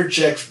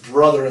Vaynerchuk's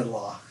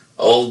brother-in-law.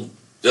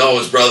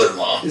 His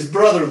brother-in-law. His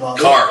brother-in-law.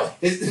 Carl.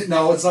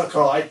 No, it's not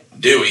Carl.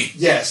 Dewey.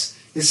 Yes.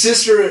 His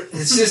sister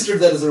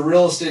that is a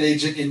real estate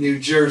agent in New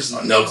Jersey.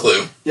 No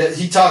clue. Yeah,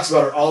 he talks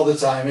about her all the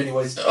time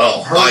anyways.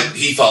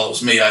 He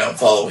follows me. I don't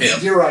follow him.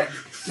 You're right.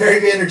 Gary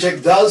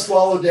Vaynerchuk does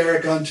follow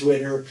Derek on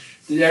Twitter.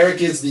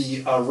 Derek is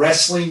the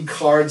wrestling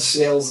card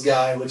sales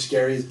guy, which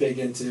Gary is big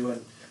into.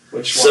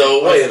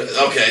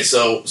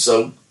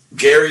 So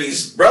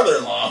Gary's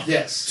brother-in-law.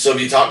 Yes. So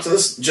have you talked to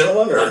this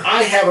gentleman? Or?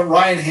 I haven't.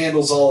 Ryan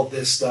handles all of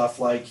this stuff.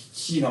 Like,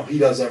 he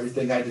does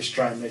everything. I just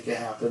try and make it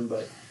happen.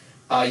 But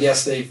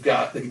yes, they've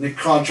got the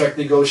contract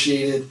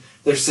negotiated.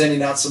 They're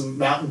sending out some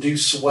Mountain Dew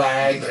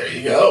swag. There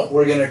you go.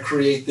 We're going to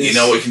create this. You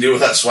know what we can do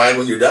with that swag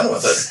when you're done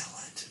with it?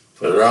 Sell it.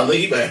 Put it on the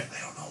eBay.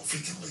 I don't know if we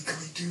can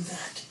legally do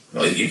that.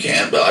 Well, you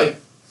can, but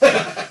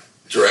I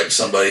direct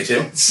somebody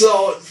to.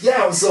 So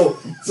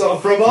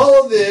from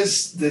all of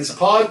this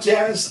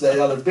podcast, that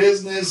other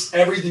business,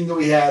 everything that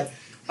we had,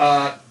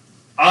 I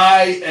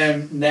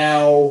am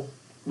now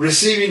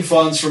receiving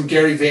funds from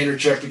Gary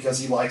Vaynerchuk because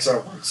he likes our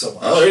work so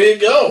much. Oh, there you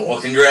go.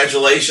 Well,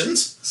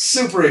 congratulations.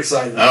 Super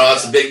excited. I know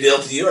that's a big deal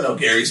to you. I know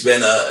Gary's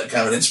been a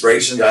kind of an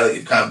inspiration guy that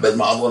you've kind of been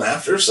modeling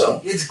after. So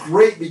it's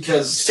great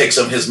because to take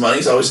some of his money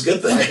is always a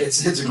good thing.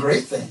 It's a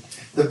great thing.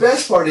 The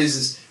best part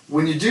is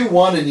when you do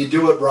one and you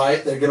do it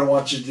right, they're going to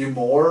want you to do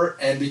more.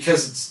 And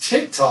because it's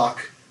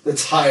TikTok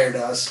that's hired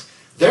us,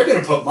 they're going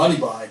to put money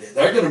behind it.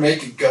 They're going to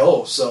make it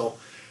go. So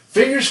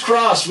fingers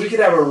crossed, we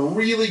could have a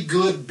really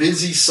good,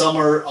 busy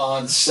summer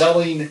on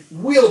selling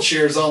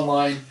wheelchairs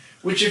online,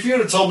 which if you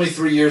would have told me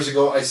 3 years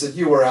ago, I said,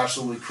 you were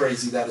absolutely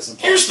crazy. That is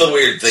impossible. Here's the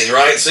weird thing,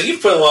 right? So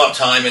you've put a lot of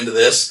time into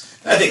this.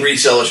 I think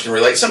resellers can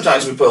relate.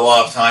 Sometimes we put a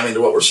lot of time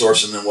into what we're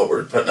sourcing and what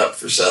we're putting up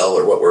for sale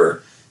or what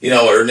we're,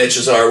 what our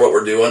niches are, what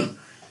we're doing.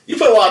 You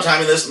put a lot of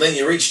time in this, and then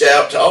you reached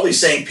out to all these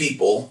same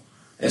people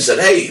and said,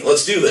 hey,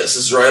 let's do this.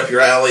 This is right up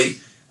your alley.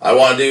 I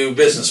want to do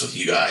business with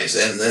you guys.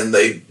 And then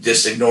they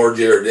just ignored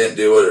you or didn't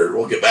do it or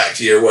we'll get back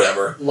to you or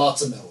whatever.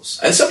 Lots of no's.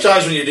 And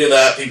sometimes when you do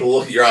that, people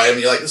look at your item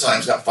and you're like, this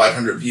item's got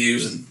 500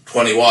 views and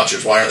 20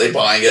 watchers. Why aren't they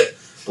buying it?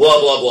 Blah,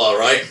 blah, blah,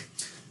 right?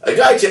 A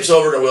guy tips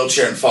over in a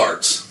wheelchair and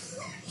farts.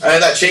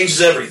 And that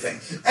changes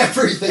everything.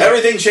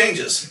 Everything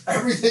changes.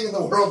 Everything in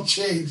the world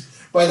changed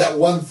by that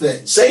one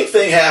thing. Same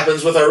thing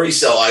happens with our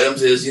resale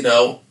items is,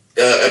 a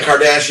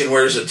Kardashian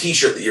wears a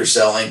t-shirt that you're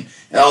selling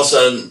and all of a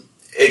sudden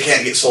it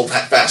can't get sold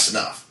fast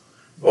enough.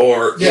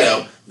 Or,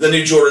 the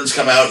new Jordans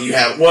come out and you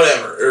have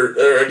whatever.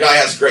 Or a guy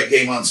has a great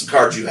game on some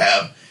cards you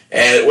have.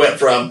 And it went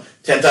from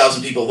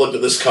 10,000 people looked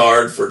at this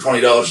card for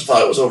 $20 and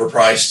thought it was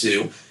overpriced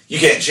to you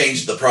can't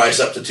change the price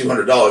up to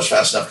 $200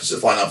 fast enough because it's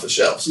flying off the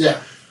shelves.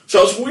 Yeah.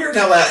 So it's weird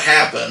how that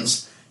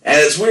happens. And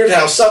it's weird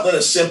how something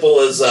as simple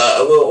as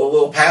a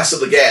little pass of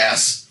the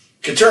gas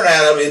can turn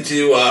Adam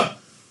into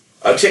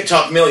a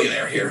TikTok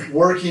millionaire here.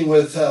 Working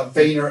with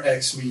Vayner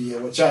X Media,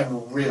 which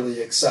I'm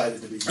really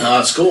excited to be doing.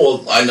 It's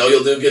cool. I know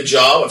you'll do a good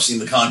job. I've seen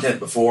the content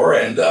before,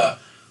 and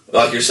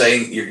like you're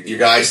saying, your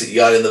guys that you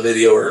got in the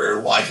video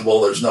are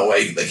likable. There's no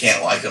way they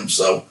can't like them.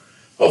 So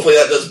hopefully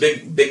that does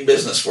big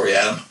business for you,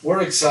 Adam.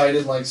 We're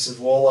excited. Like I said,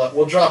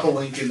 we'll drop a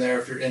link in there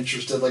if you're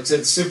interested. Like I said,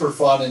 it's super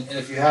fun, and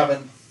if you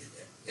haven't,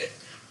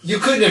 you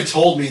couldn't have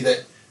told me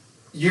that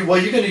you're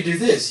going to do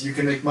this. You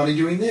can make money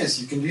doing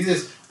this. You can do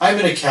this. I'm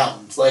an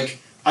accountant. Like,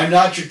 I'm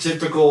not your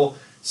typical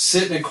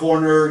sit in a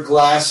corner,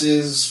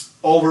 glasses,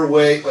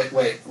 overweight.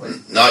 Wait.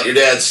 Not your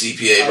dad's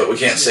CPA, but we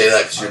can't say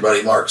that because your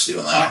buddy Mark's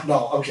doing that.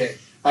 No, okay.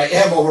 I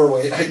am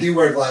overweight. I do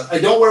wear glasses. I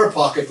don't wear a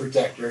pocket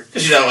protector.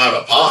 Because you don't have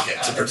a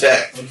pocket to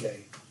protect. Okay.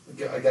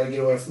 I got to get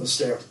away from the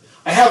stereotypes.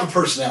 I have a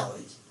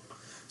personality.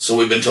 So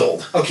we've been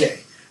told.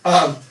 Okay.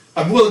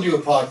 I'm willing to do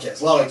a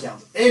podcast. A lot of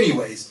accounts.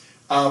 Anyways,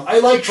 I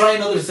like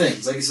trying other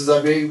things. Like he says,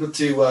 I've been able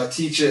to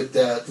teach at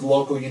the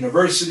local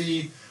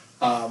university.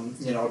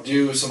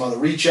 Do some other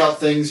reach out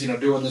things.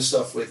 Doing this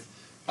stuff with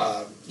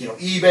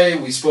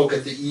eBay. We spoke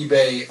at the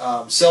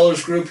eBay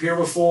sellers group here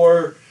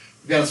before.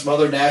 We've done some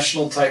other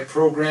national type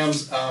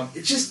programs.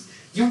 It's just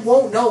you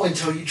won't know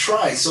until you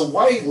try. So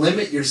why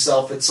limit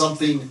yourself at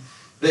something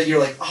that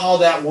you're like, oh,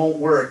 that won't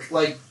work?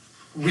 Like,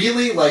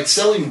 really? Like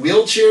selling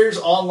wheelchairs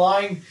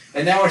online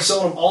and now we're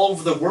selling them all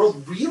over the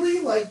world? Really?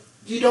 Like,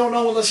 you don't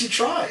know unless you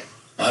try.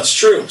 That's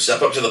true.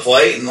 Step up to the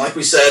plate. And like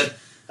we said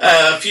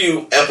a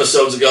few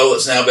episodes ago,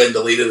 that's now been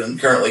deleted and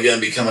currently going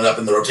to be coming up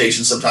in the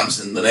rotation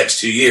sometimes in the next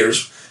 2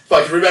 years. If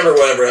I could remember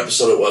whatever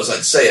episode it was,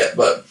 I'd say it.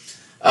 But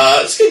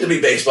it's getting to be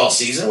baseball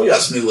season. We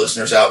got some new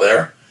listeners out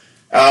there.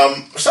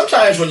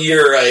 Sometimes when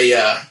you're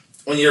a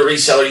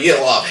reseller, you get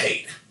a lot of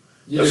hate.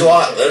 There's a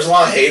lot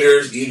of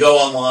haters. You go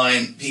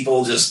online,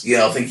 people just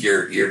think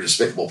you're a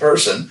despicable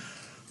person.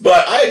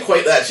 But I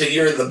equate that to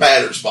you're in the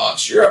batter's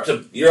box. You're up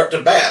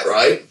to bat,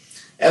 right?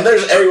 And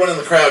there's everyone in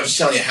the crowd just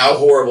telling you how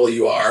horrible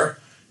you are,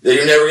 that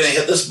you're never going to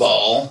hit this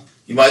ball.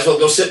 You might as well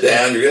go sit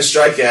down. You're going to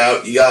strike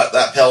out. You got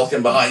that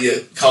pelican behind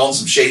you calling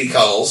some shady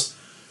calls.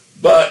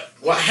 But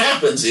what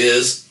happens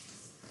is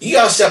you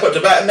got to step up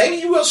to bat. And maybe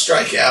you will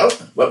strike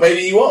out, but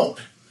maybe you won't.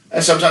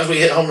 And sometimes we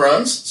hit home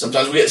runs.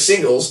 Sometimes we hit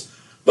singles.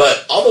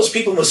 But all those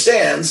people in the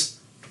stands,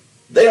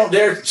 they don't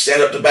dare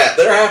stand up to bat.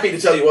 They're happy to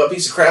tell you what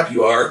piece of crap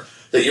you are,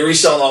 that you're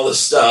reselling all this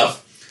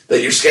stuff,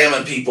 that you're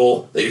scamming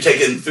people, that you're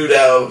taking food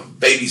out of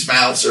babies'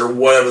 mouths or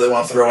whatever they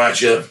want to throw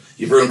at you.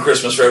 You've ruined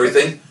Christmas for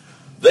everything.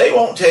 They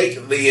won't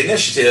take the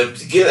initiative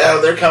to get out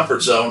of their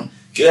comfort zone,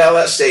 get out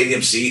of that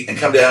stadium seat, and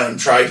come down and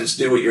try to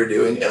do what you're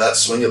doing, and that's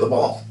swing of the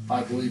ball.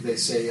 I believe they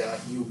say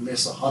you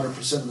miss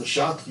 100% of the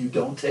shots you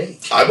don't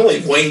take. I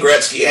believe Wayne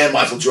Gretzky and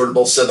Michael Jordan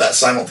both said that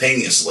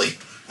simultaneously.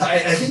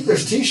 I think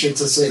there's T-shirts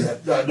that say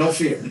that. No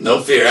fear.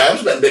 No fear.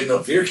 Adam's been a big no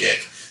fear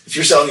kick. If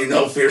you're selling your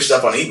no fear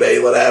stuff on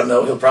eBay, let Adam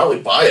know. He'll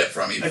probably buy it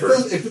from you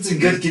if it's in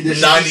good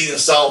condition. 90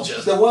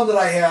 nostalgia. The one that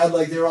I had,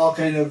 like they're all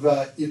kind of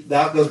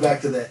that goes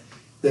back to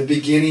the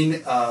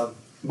beginning.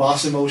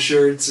 Massimo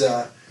shirts.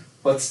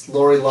 What's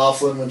Lori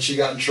Loughlin when she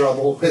got in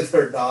trouble with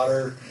her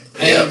daughter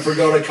paying for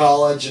go to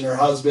college and her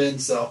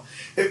husband. So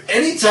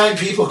anytime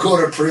people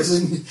go to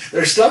prison,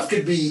 their stuff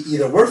could be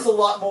either worth a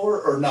lot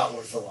more or not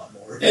worth a lot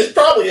more. It's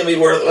probably going to be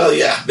worth,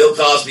 Bill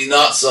Cosby,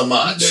 not so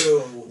much.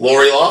 No.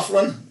 Lori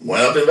Loughlin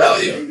went up in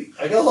value. Maybe.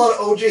 I got a lot of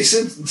O.J.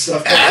 Simpson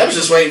stuff. I was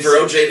just waiting for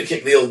O.J. to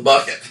kick the old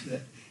bucket.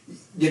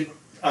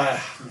 I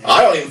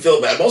don't even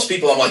feel bad. Most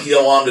people, I'm like, you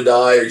don't want him to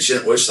die or you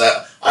shouldn't wish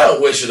that. I don't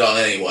wish it on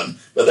anyone.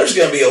 But there's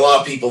going to be a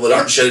lot of people that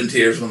aren't shedding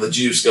tears when the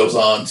juice goes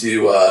on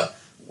to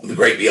the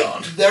great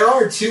beyond. There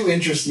are two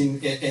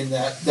interesting in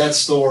that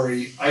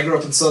story. I grew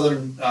up in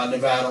southern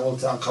Nevada, a little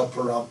town called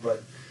Pahrump,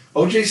 but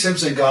O.J.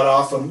 Simpson got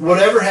off on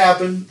whatever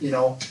happened,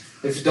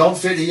 if it don't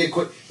fit, he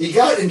quit. He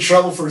got in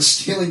trouble for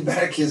stealing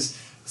back his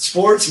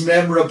sports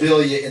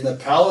memorabilia in the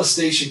Palace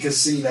Station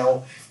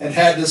Casino and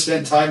had to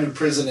spend time in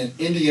prison in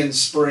Indian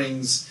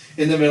Springs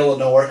in the middle of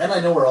nowhere. And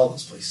I know where all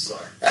those places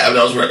are. Adam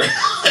knows where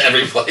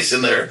every place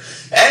in there.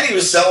 And he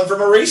was selling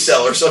from a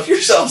reseller. So if you're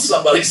selling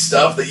somebody's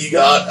stuff that you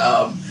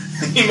got,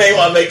 you may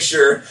want to make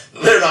sure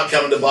they're not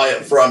coming to buy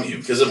it from you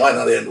because it might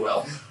not end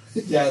well.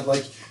 Yeah,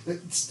 like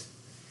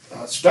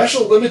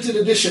special limited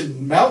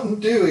edition Mountain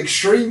Dew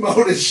Extreme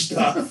Motive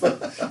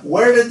stuff.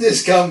 Where did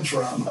this come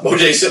from?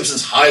 O.J.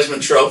 Simpson's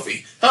Heisman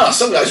Trophy.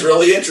 Some guy's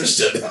really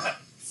interested.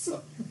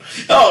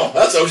 Oh,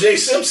 that's O.J.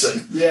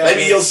 Simpson. Yeah,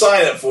 maybe he'll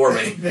sign it for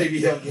me. Maybe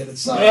he'll get it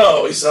signed.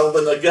 No, he's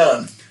holding a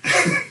gun.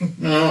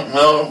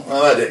 No,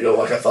 that didn't go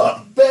like I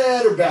thought.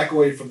 Better back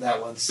away from that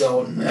one.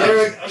 So,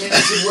 Derek,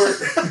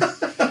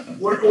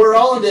 we're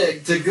all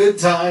into good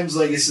times.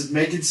 Like I said,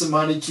 making some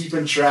money,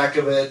 keeping track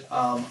of it.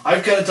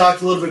 I've kind of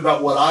talked a little bit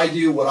about what I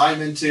do, what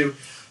I'm into.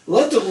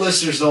 Let the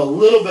listeners know a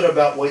little bit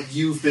about what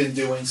you've been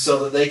doing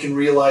so that they can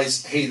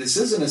realize, hey, this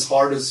isn't as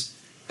hard as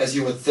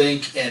you would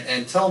think,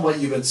 and tell them what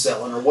you've been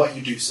selling or what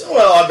you do sell.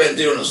 Well, I've been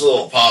doing as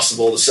little as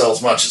possible to sell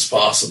as much as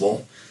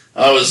possible.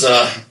 I was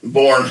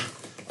born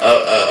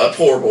a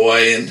poor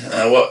boy in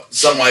what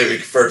some might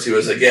refer to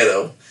as a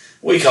ghetto.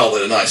 we called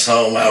it a nice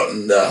home out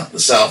in the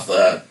South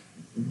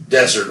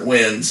Desert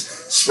Winds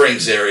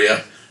Springs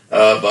area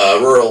of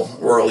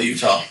rural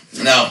Utah.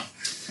 Now,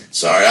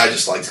 sorry, I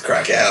just like to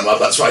crack Adam up.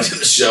 That's why I do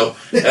this show.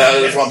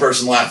 There's one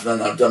person laughing,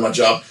 and I've done my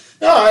job.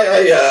 No,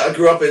 I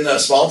grew up in a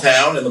small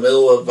town in the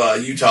middle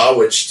of Utah,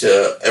 which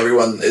to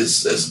everyone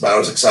is about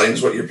as exciting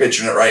as what you're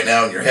picturing it right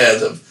now in your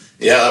head.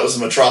 That was a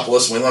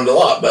metropolis, and we learned a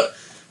lot. But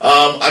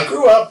I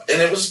grew up,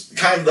 and it was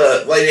kind of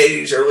the late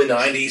 80s, early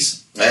 90s.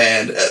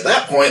 And at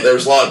that point, there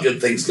was a lot of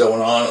good things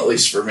going on, at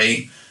least for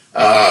me.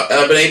 And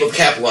I've been able to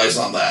capitalize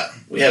on that.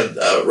 We had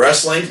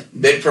wrestling,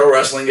 big pro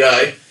wrestling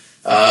guy.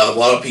 A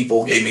lot of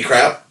people gave me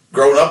crap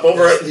growing up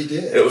over it. They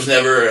did. It was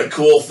never a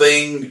cool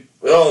thing.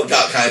 Well, it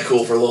got kind of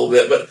cool for a little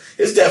bit, but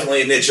it's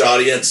definitely a niche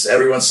audience.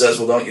 Everyone says,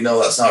 well, don't you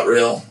know that's not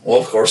real?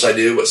 Well, of course I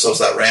do, but so's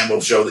that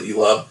Rambo show that you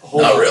love.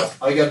 Not real.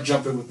 I got to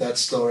jump in with that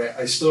story.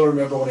 I still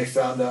remember when I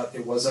found out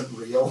it wasn't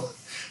real.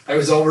 I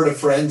was over at a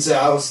friend's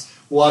house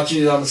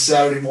watching it on a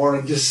Saturday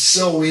morning, just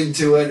so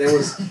into it. It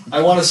was,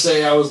 I want to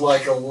say I was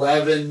like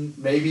 11,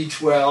 maybe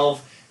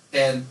 12,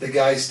 and the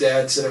guy's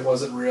dad said it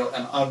wasn't real,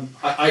 and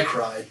I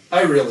cried.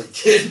 I really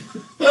did.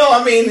 Well,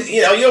 I mean,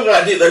 you don't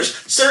got to do. There's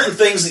certain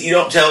things that you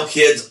don't tell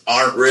kids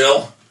aren't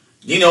real.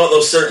 You know what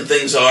those certain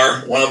things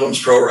are. One of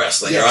them's pro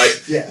wrestling, yes,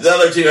 right? Yes. The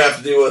other two have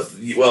to do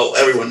with, well,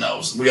 everyone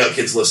knows. We got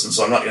kids listening,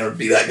 so I'm not going to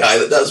be that guy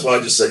that does what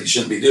I just said you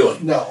shouldn't be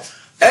doing. No.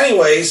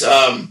 Anyways,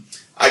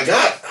 I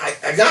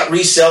got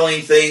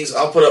reselling things.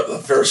 I'll put up the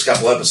first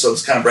couple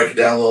episodes, kind of break it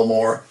down a little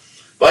more.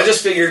 But I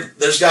just figured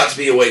there's got to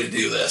be a way to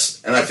do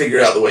this, and I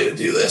figured out the way to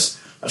do this.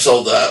 I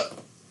sold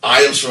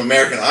items from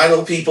American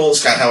Idol people.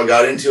 It's kind of how I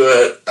got into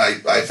it.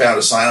 I found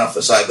a sign off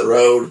the side of the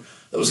road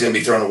that was going to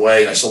be thrown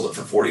away, and I sold it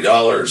for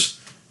 $40.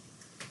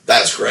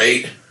 That's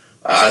great.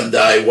 And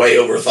I way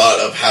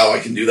overthought of how I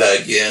can do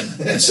that again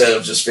instead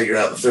of just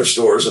figuring out the thrift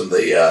stores and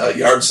the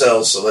yard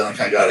sales. So then I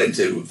kind of got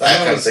into that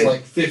kind of thing.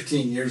 Like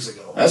 15 years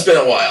ago. That's been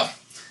a while.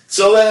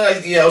 So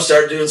then I,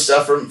 started doing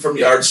stuff from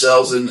yard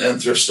sales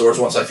and thrift stores.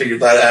 Once I figured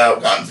that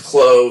out, got into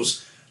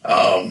clothes.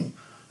 Then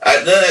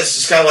it's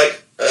just kind of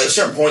like at a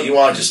certain point you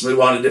want to just move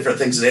on to different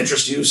things that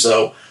interest you.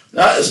 So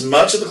not as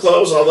much of the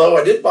clothes, although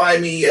I did buy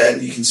me,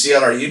 and you can see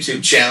on our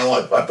YouTube channel,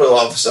 I put a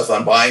lot of the stuff that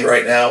I'm buying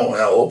right now, and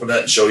I'll open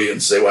it and show you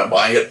and say why I'm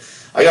buying it.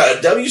 I got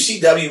a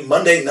WCW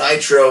Monday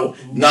Nitro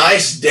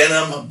nice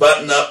denim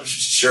button-up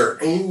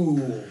shirt.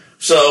 Ooh.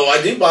 So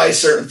I do buy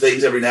certain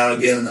things every now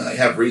and again, and I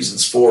have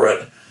reasons for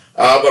it.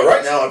 But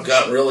right now I've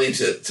gotten really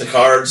into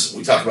cards.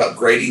 We talk about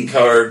grading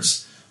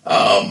cards.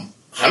 I'm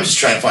just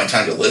trying to find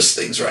time to list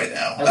things right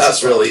now.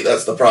 That's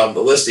the problem.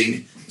 The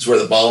listing is where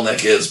the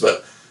bottleneck is.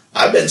 But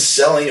I've been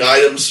selling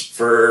items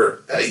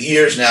for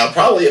years now,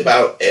 probably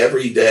about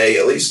every day,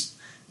 at least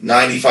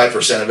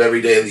 95% of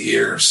every day of the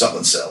year,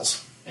 something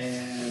sells.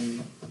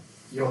 And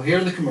you'll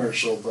hear the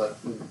commercial,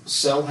 but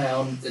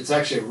Sellhound, it's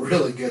actually a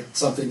really good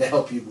something to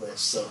help you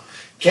list. So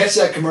catch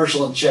that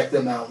commercial and check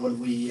them out when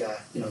we,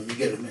 you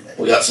get a minute.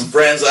 We got some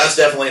friends. That's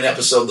definitely an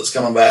episode that's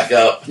coming back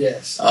up.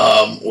 Yes.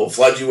 We'll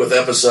flood you with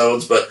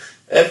episodes, but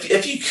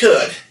if you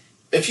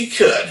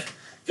could,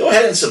 go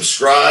ahead and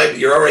subscribe.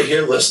 You're already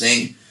here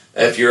listening.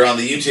 If you're on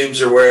the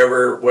YouTubes or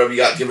wherever you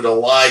got, give it a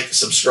like,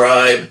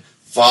 subscribe,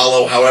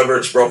 follow, however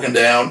it's broken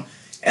down.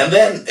 And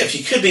then, if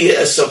you could be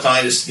so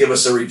kind as to give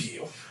us a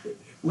review.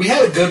 We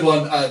had a good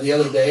one the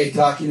other day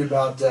talking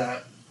about,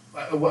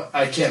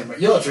 I can't remember.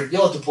 You'll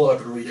have to pull it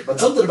up and read it. But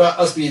something about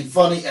us being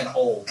funny and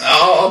old.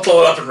 I'll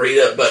pull it up and read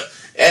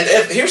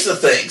it. Here's the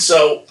thing.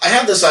 So I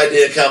had this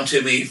idea come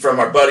to me from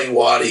our buddy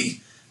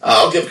Waddy.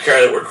 I'll give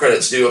credit where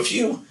credit's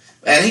due.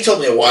 And he told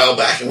me a while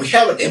back, and we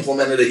haven't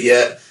implemented it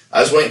yet. I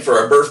was waiting for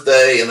our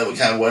birthday, and then we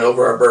kind of went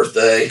over our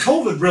birthday.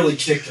 COVID really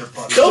kicked our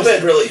butt.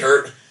 COVID really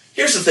hurt.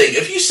 Here's the thing.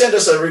 If you send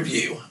us a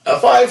review, a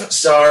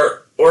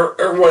 5-star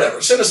or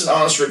whatever, send us an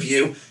honest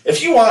review.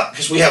 If you want,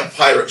 because we have a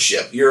pirate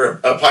ship.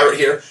 You're a pirate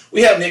here.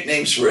 We have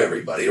nicknames for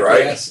everybody,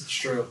 right? Yes, it's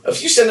true.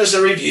 If you send us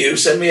a review,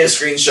 send me a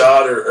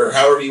screenshot or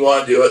however you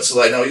want to do it so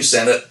that I know you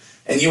sent it,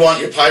 and you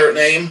want your pirate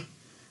name,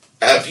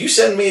 if you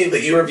send me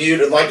that you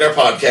reviewed and liked our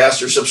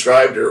podcast or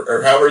subscribed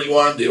or however you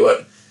want to do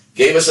it,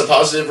 gave us a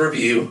positive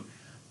review,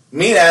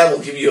 me and Adam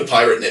will give you a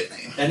pirate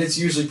nickname. And it's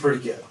usually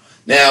pretty good.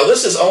 Now,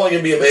 this is only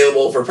going to be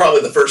available for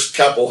probably the first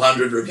couple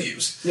hundred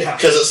reviews. Yeah.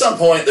 Because at some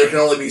point, there can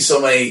only be so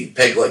many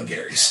Peg Leg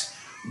Garys.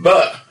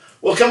 But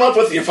we'll come up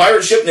with your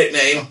pirate ship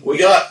nickname. We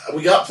got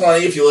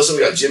plenty. If you listen,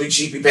 we got Jimmy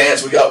Cheapy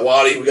Pants, we got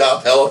Waddy, we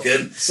got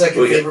Pelican.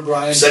 Second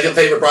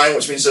favorite Brian,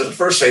 which means there's a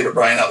first favorite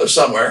Brian out there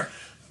somewhere.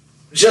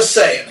 Just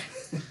saying.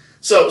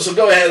 So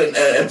go ahead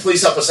and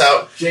please help us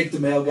out. Jake the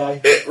Mail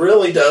Guy. It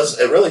really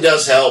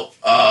does help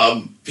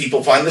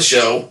people find the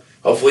show.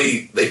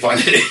 Hopefully they find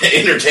it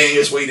entertaining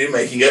as we do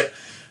making it.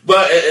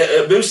 But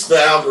it boosts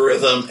the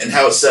algorithm and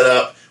how it's set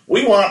up.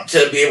 We want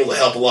to be able to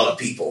help a lot of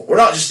people. We're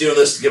not just doing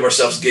this to give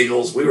ourselves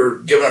giggles. We were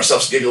giving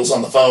ourselves giggles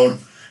on the phone.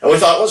 And we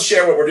thought, let's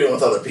share what we're doing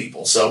with other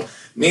people. So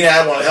me and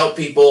Ad want to help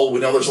people. We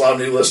know there's a lot of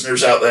new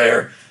listeners out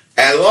there.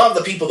 And a lot of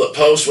the people that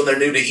post when they're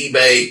new to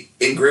eBay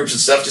in groups and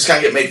stuff just kind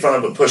of get made fun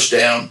of and pushed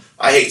down.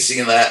 I hate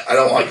seeing that. I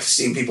don't like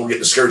seeing people get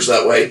discouraged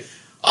that way.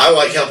 I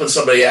like helping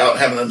somebody out and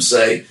having them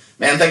say,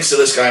 man, thanks to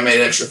this guy, I made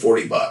an extra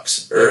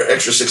 $40 or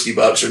extra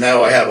 $60, or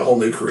now I have a whole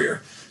new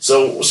career.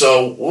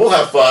 So we'll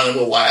have fun and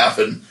we'll laugh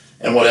and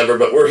whatever,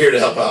 but we're here to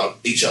help out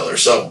each other.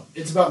 So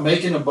it's about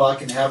making a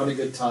buck and having a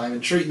good time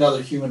and treating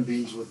other human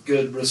beings with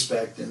good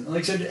respect and,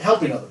 like I said,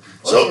 helping other people.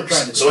 That's what we're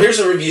trying to do. So here's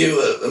a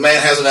review. The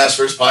man hasn't asked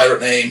for his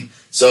pirate name,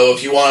 so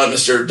if you want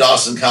Mr.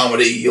 Dawson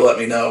Comedy, you let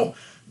me know.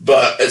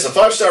 But it's a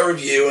 5-star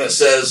review, and it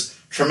says,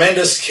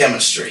 tremendous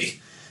chemistry.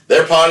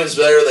 Their pod is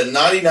better than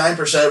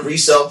 99% of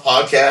resell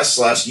podcasts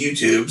 /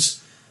 YouTubes.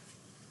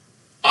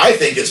 I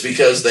think it's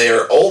because they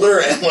are older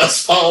and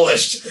less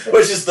polished,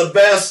 which is the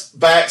best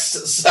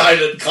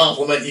back-sided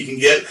compliment you can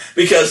get.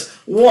 Because,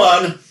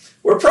 one,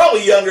 we're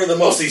probably younger than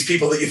most of these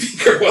people that you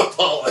think are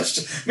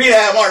well-polished. Me and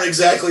Adam aren't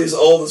exactly as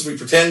old as we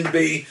pretend to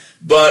be,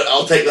 but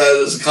I'll take that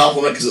as a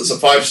compliment because it's a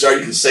 5-star.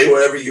 You can say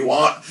whatever you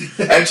want.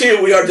 And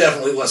two, we are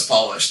definitely less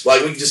polished.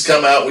 Like, we just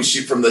come out and we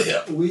shoot from the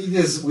hip. We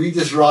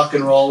just rock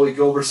and roll. We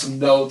go over some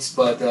notes,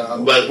 but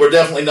we're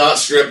definitely not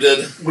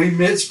scripted. We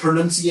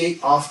mispronunciate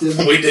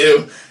often. We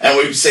do, and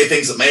we say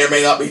things that may or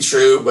may not be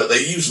true, but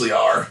they usually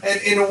are.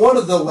 And in one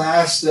of the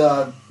last,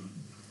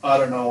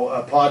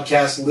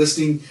 podcast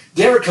listing,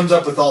 Derek comes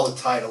up with all the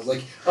titles,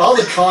 like all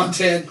the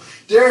content.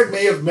 Derek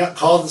may have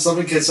called it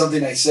something because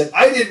something I said.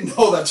 I didn't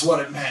know that's what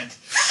it meant.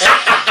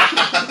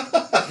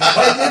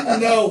 I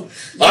didn't know.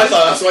 I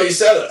thought that's why you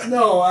said it.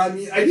 No, I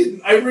mean I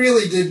didn't. I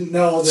really didn't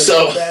know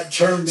that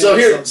term. So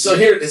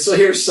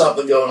here's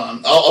something going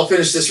on. I'll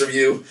finish this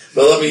review,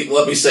 but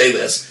let me say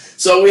this.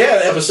 So we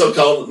had an episode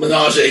called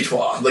Menage a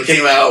Trois that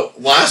came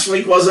out last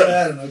week, was it?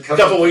 I don't know.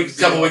 Couple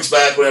weeks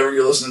back, whenever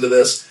you're listening to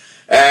this.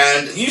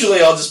 And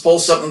usually I'll just pull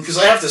something because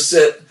I have to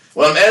sit.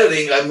 When I'm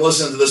editing, I'm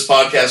listening to this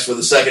podcast for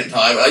the second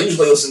time. I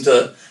usually listen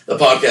to the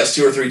podcast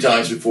 2 or 3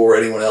 times before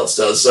anyone else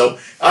does. So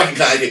I can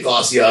kind of get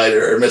glossy-eyed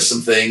or miss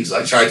some things.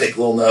 I try to take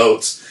little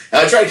notes.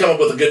 And I try to come up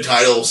with a good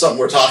title, something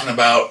we're talking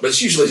about. But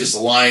it's usually just a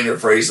line or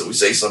phrase that we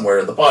say somewhere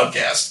in the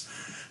podcast.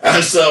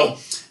 And so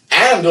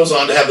Adam goes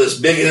on to have this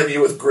big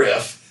interview with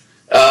Griff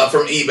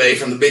from eBay,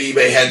 from the big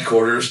eBay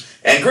headquarters.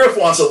 And Griff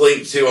wants a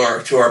link to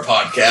our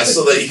podcast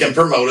so that he can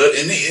promote it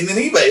in an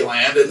eBay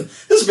land. And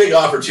this is a big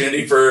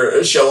opportunity for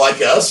a show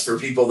like us, for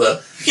people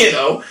to,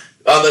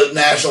 on the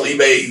national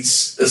eBay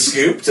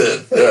scoop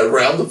to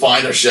around to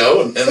find our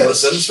show and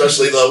listen,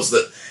 especially those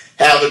that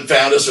haven't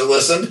found us or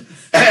listened.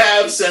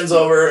 Ab sends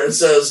over and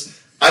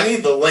says, I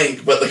need the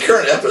link, but the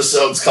current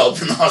episode's called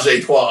Menage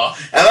a Trois,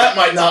 and that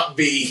might not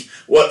be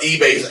what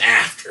eBay's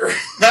after.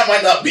 That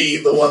might not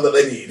be the one that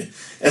they need.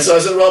 And so I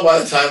said, well, by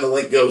the time the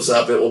link goes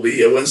up, it will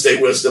be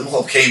Wednesday Wisdom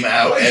came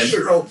out. I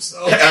sure hope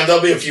so. And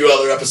there'll be a few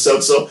other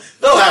episodes, so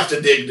they'll have to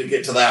dig to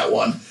get to that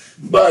one.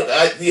 But,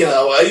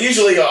 I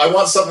usually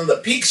want something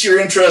that piques your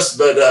interest,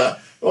 but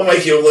will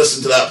make you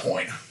listen to that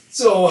point.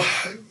 So,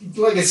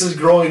 like I said,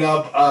 growing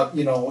up,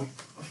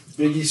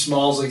 Biggie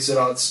Smalls, like I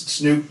said,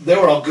 Snoop, they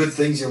were all good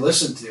things you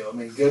listened to. I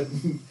mean, good,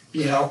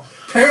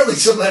 apparently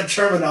some of that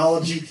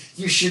terminology,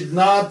 you should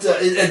not,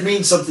 it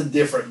means something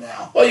different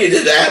now. Well,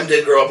 Adam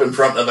did grow up in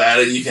Pahrump,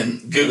 Nevada. You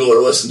can Google or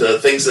listen to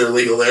things that are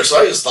legal there. So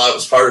I just thought it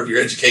was part of your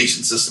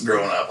education system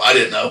growing up. I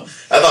didn't know.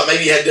 I thought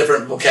maybe you had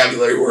different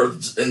vocabulary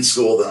words in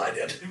school than I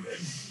did.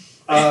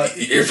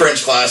 Your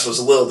French class was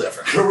a little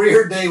different.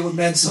 Career day would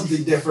meant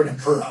something different in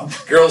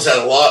Pahrump. Girls had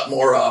a lot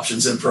more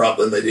options in Pahrump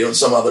than they do in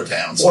some other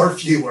towns. Or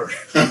fewer.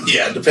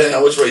 Yeah, depending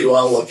on which way you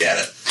want to look at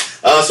it.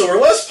 So we're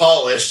less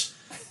polished.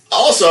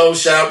 Also,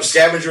 shout out to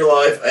Scavenger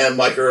Life and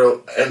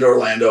Micro and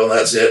Orlando, and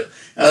that's it.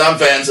 And I'm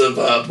fans of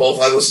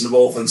both. I listen to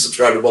both and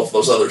subscribe to both of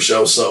those other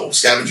shows. So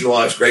Scavenger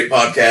Life's great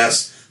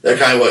podcast. They're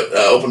kind of what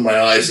opened my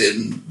eyes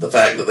in the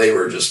fact that they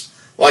were just,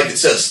 like it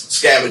says,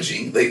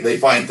 scavenging. They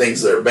find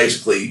things that are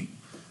basically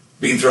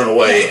being thrown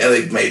away, and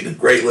they've made a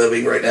great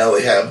living. Right now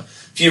they have a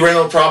few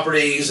rental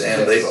properties,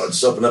 and they've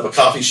just opened up a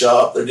coffee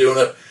shop. They're doing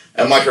it.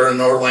 And Micro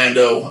in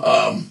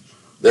Orlando,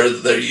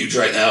 they're huge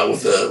right now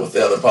with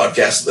the other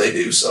podcasts that they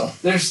do. So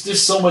there's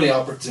just so many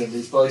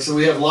opportunities, buddy. So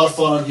we have a lot of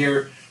fun on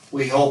here.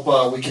 We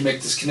hope we can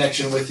make this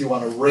connection with you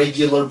on a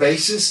regular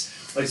basis.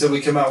 Like I said,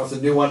 we come out with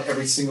a new one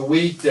every single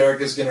week.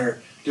 Derek is going to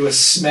do a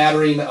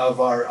smattering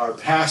of our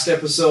past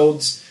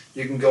episodes.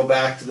 You can go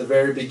back to the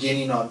very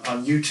beginning on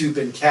YouTube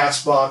and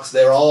CastBox.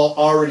 They're all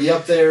already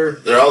up there.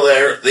 They're all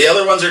there. The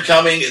other ones are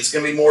coming. It's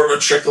going to be more of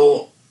a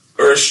trickle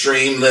or a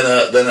stream than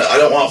a I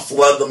don't want to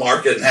flood the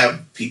market and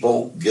have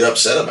people get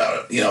upset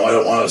about it. I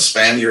don't want to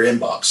spam your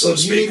inbox, so to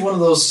speak. You need one of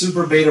those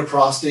super beta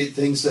prostate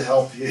things to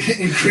help you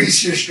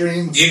increase your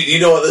stream. You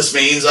know what this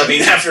means? I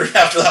mean, after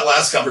that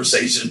last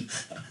conversation,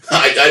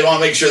 I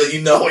want to make sure that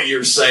you know what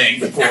you're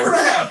saying before.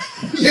 Crap!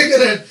 You're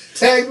going to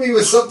tag me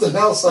with something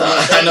else.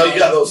 I know you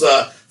got those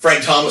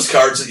Frank Thomas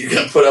cards that you're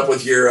going to put up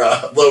with your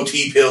low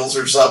T pills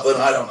or something.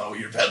 I don't know what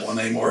you're peddling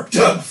anymore.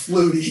 Doug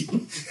Flutie.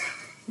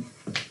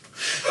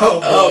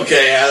 Oh,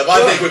 Okay, Adam,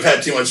 I think we've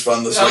had too much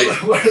fun this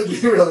week.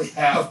 We really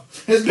have.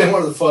 It's been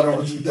one of the funner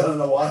ones we've done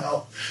in a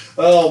while.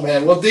 Oh,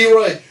 man. Well,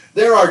 D-Roy,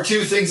 there are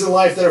two things in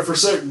life that are for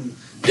certain.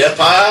 Death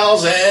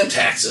piles and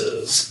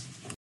taxes.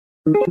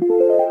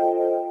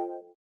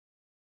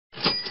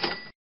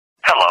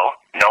 Hello,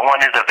 no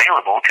one is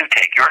available to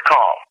take your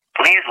call.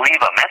 Please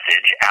leave a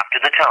message after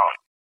the tone.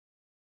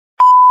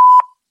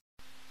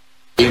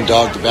 Being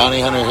Dog the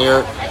Bounty Hunter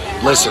here.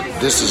 Listen,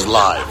 this is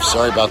live.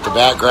 Sorry about the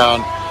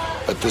background,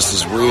 but this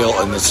is real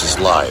and this is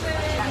live.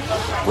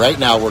 Right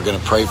now we're going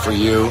to pray for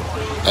you,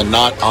 and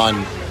not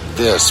on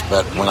this,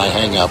 but when I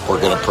hang up,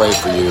 we're going to pray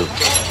for you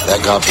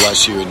that God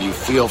bless you and you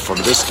feel from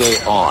this day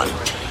on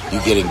you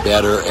getting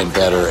better and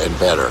better and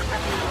better.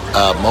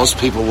 Most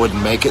people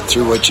wouldn't make it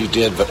through what you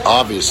did, but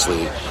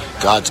obviously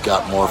God's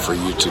got more for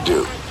you to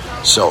do.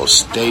 So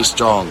stay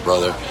strong,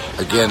 brother.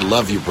 Again,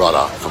 love you,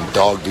 brother. From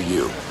dog to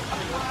you.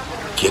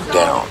 Get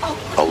down.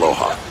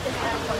 Aloha.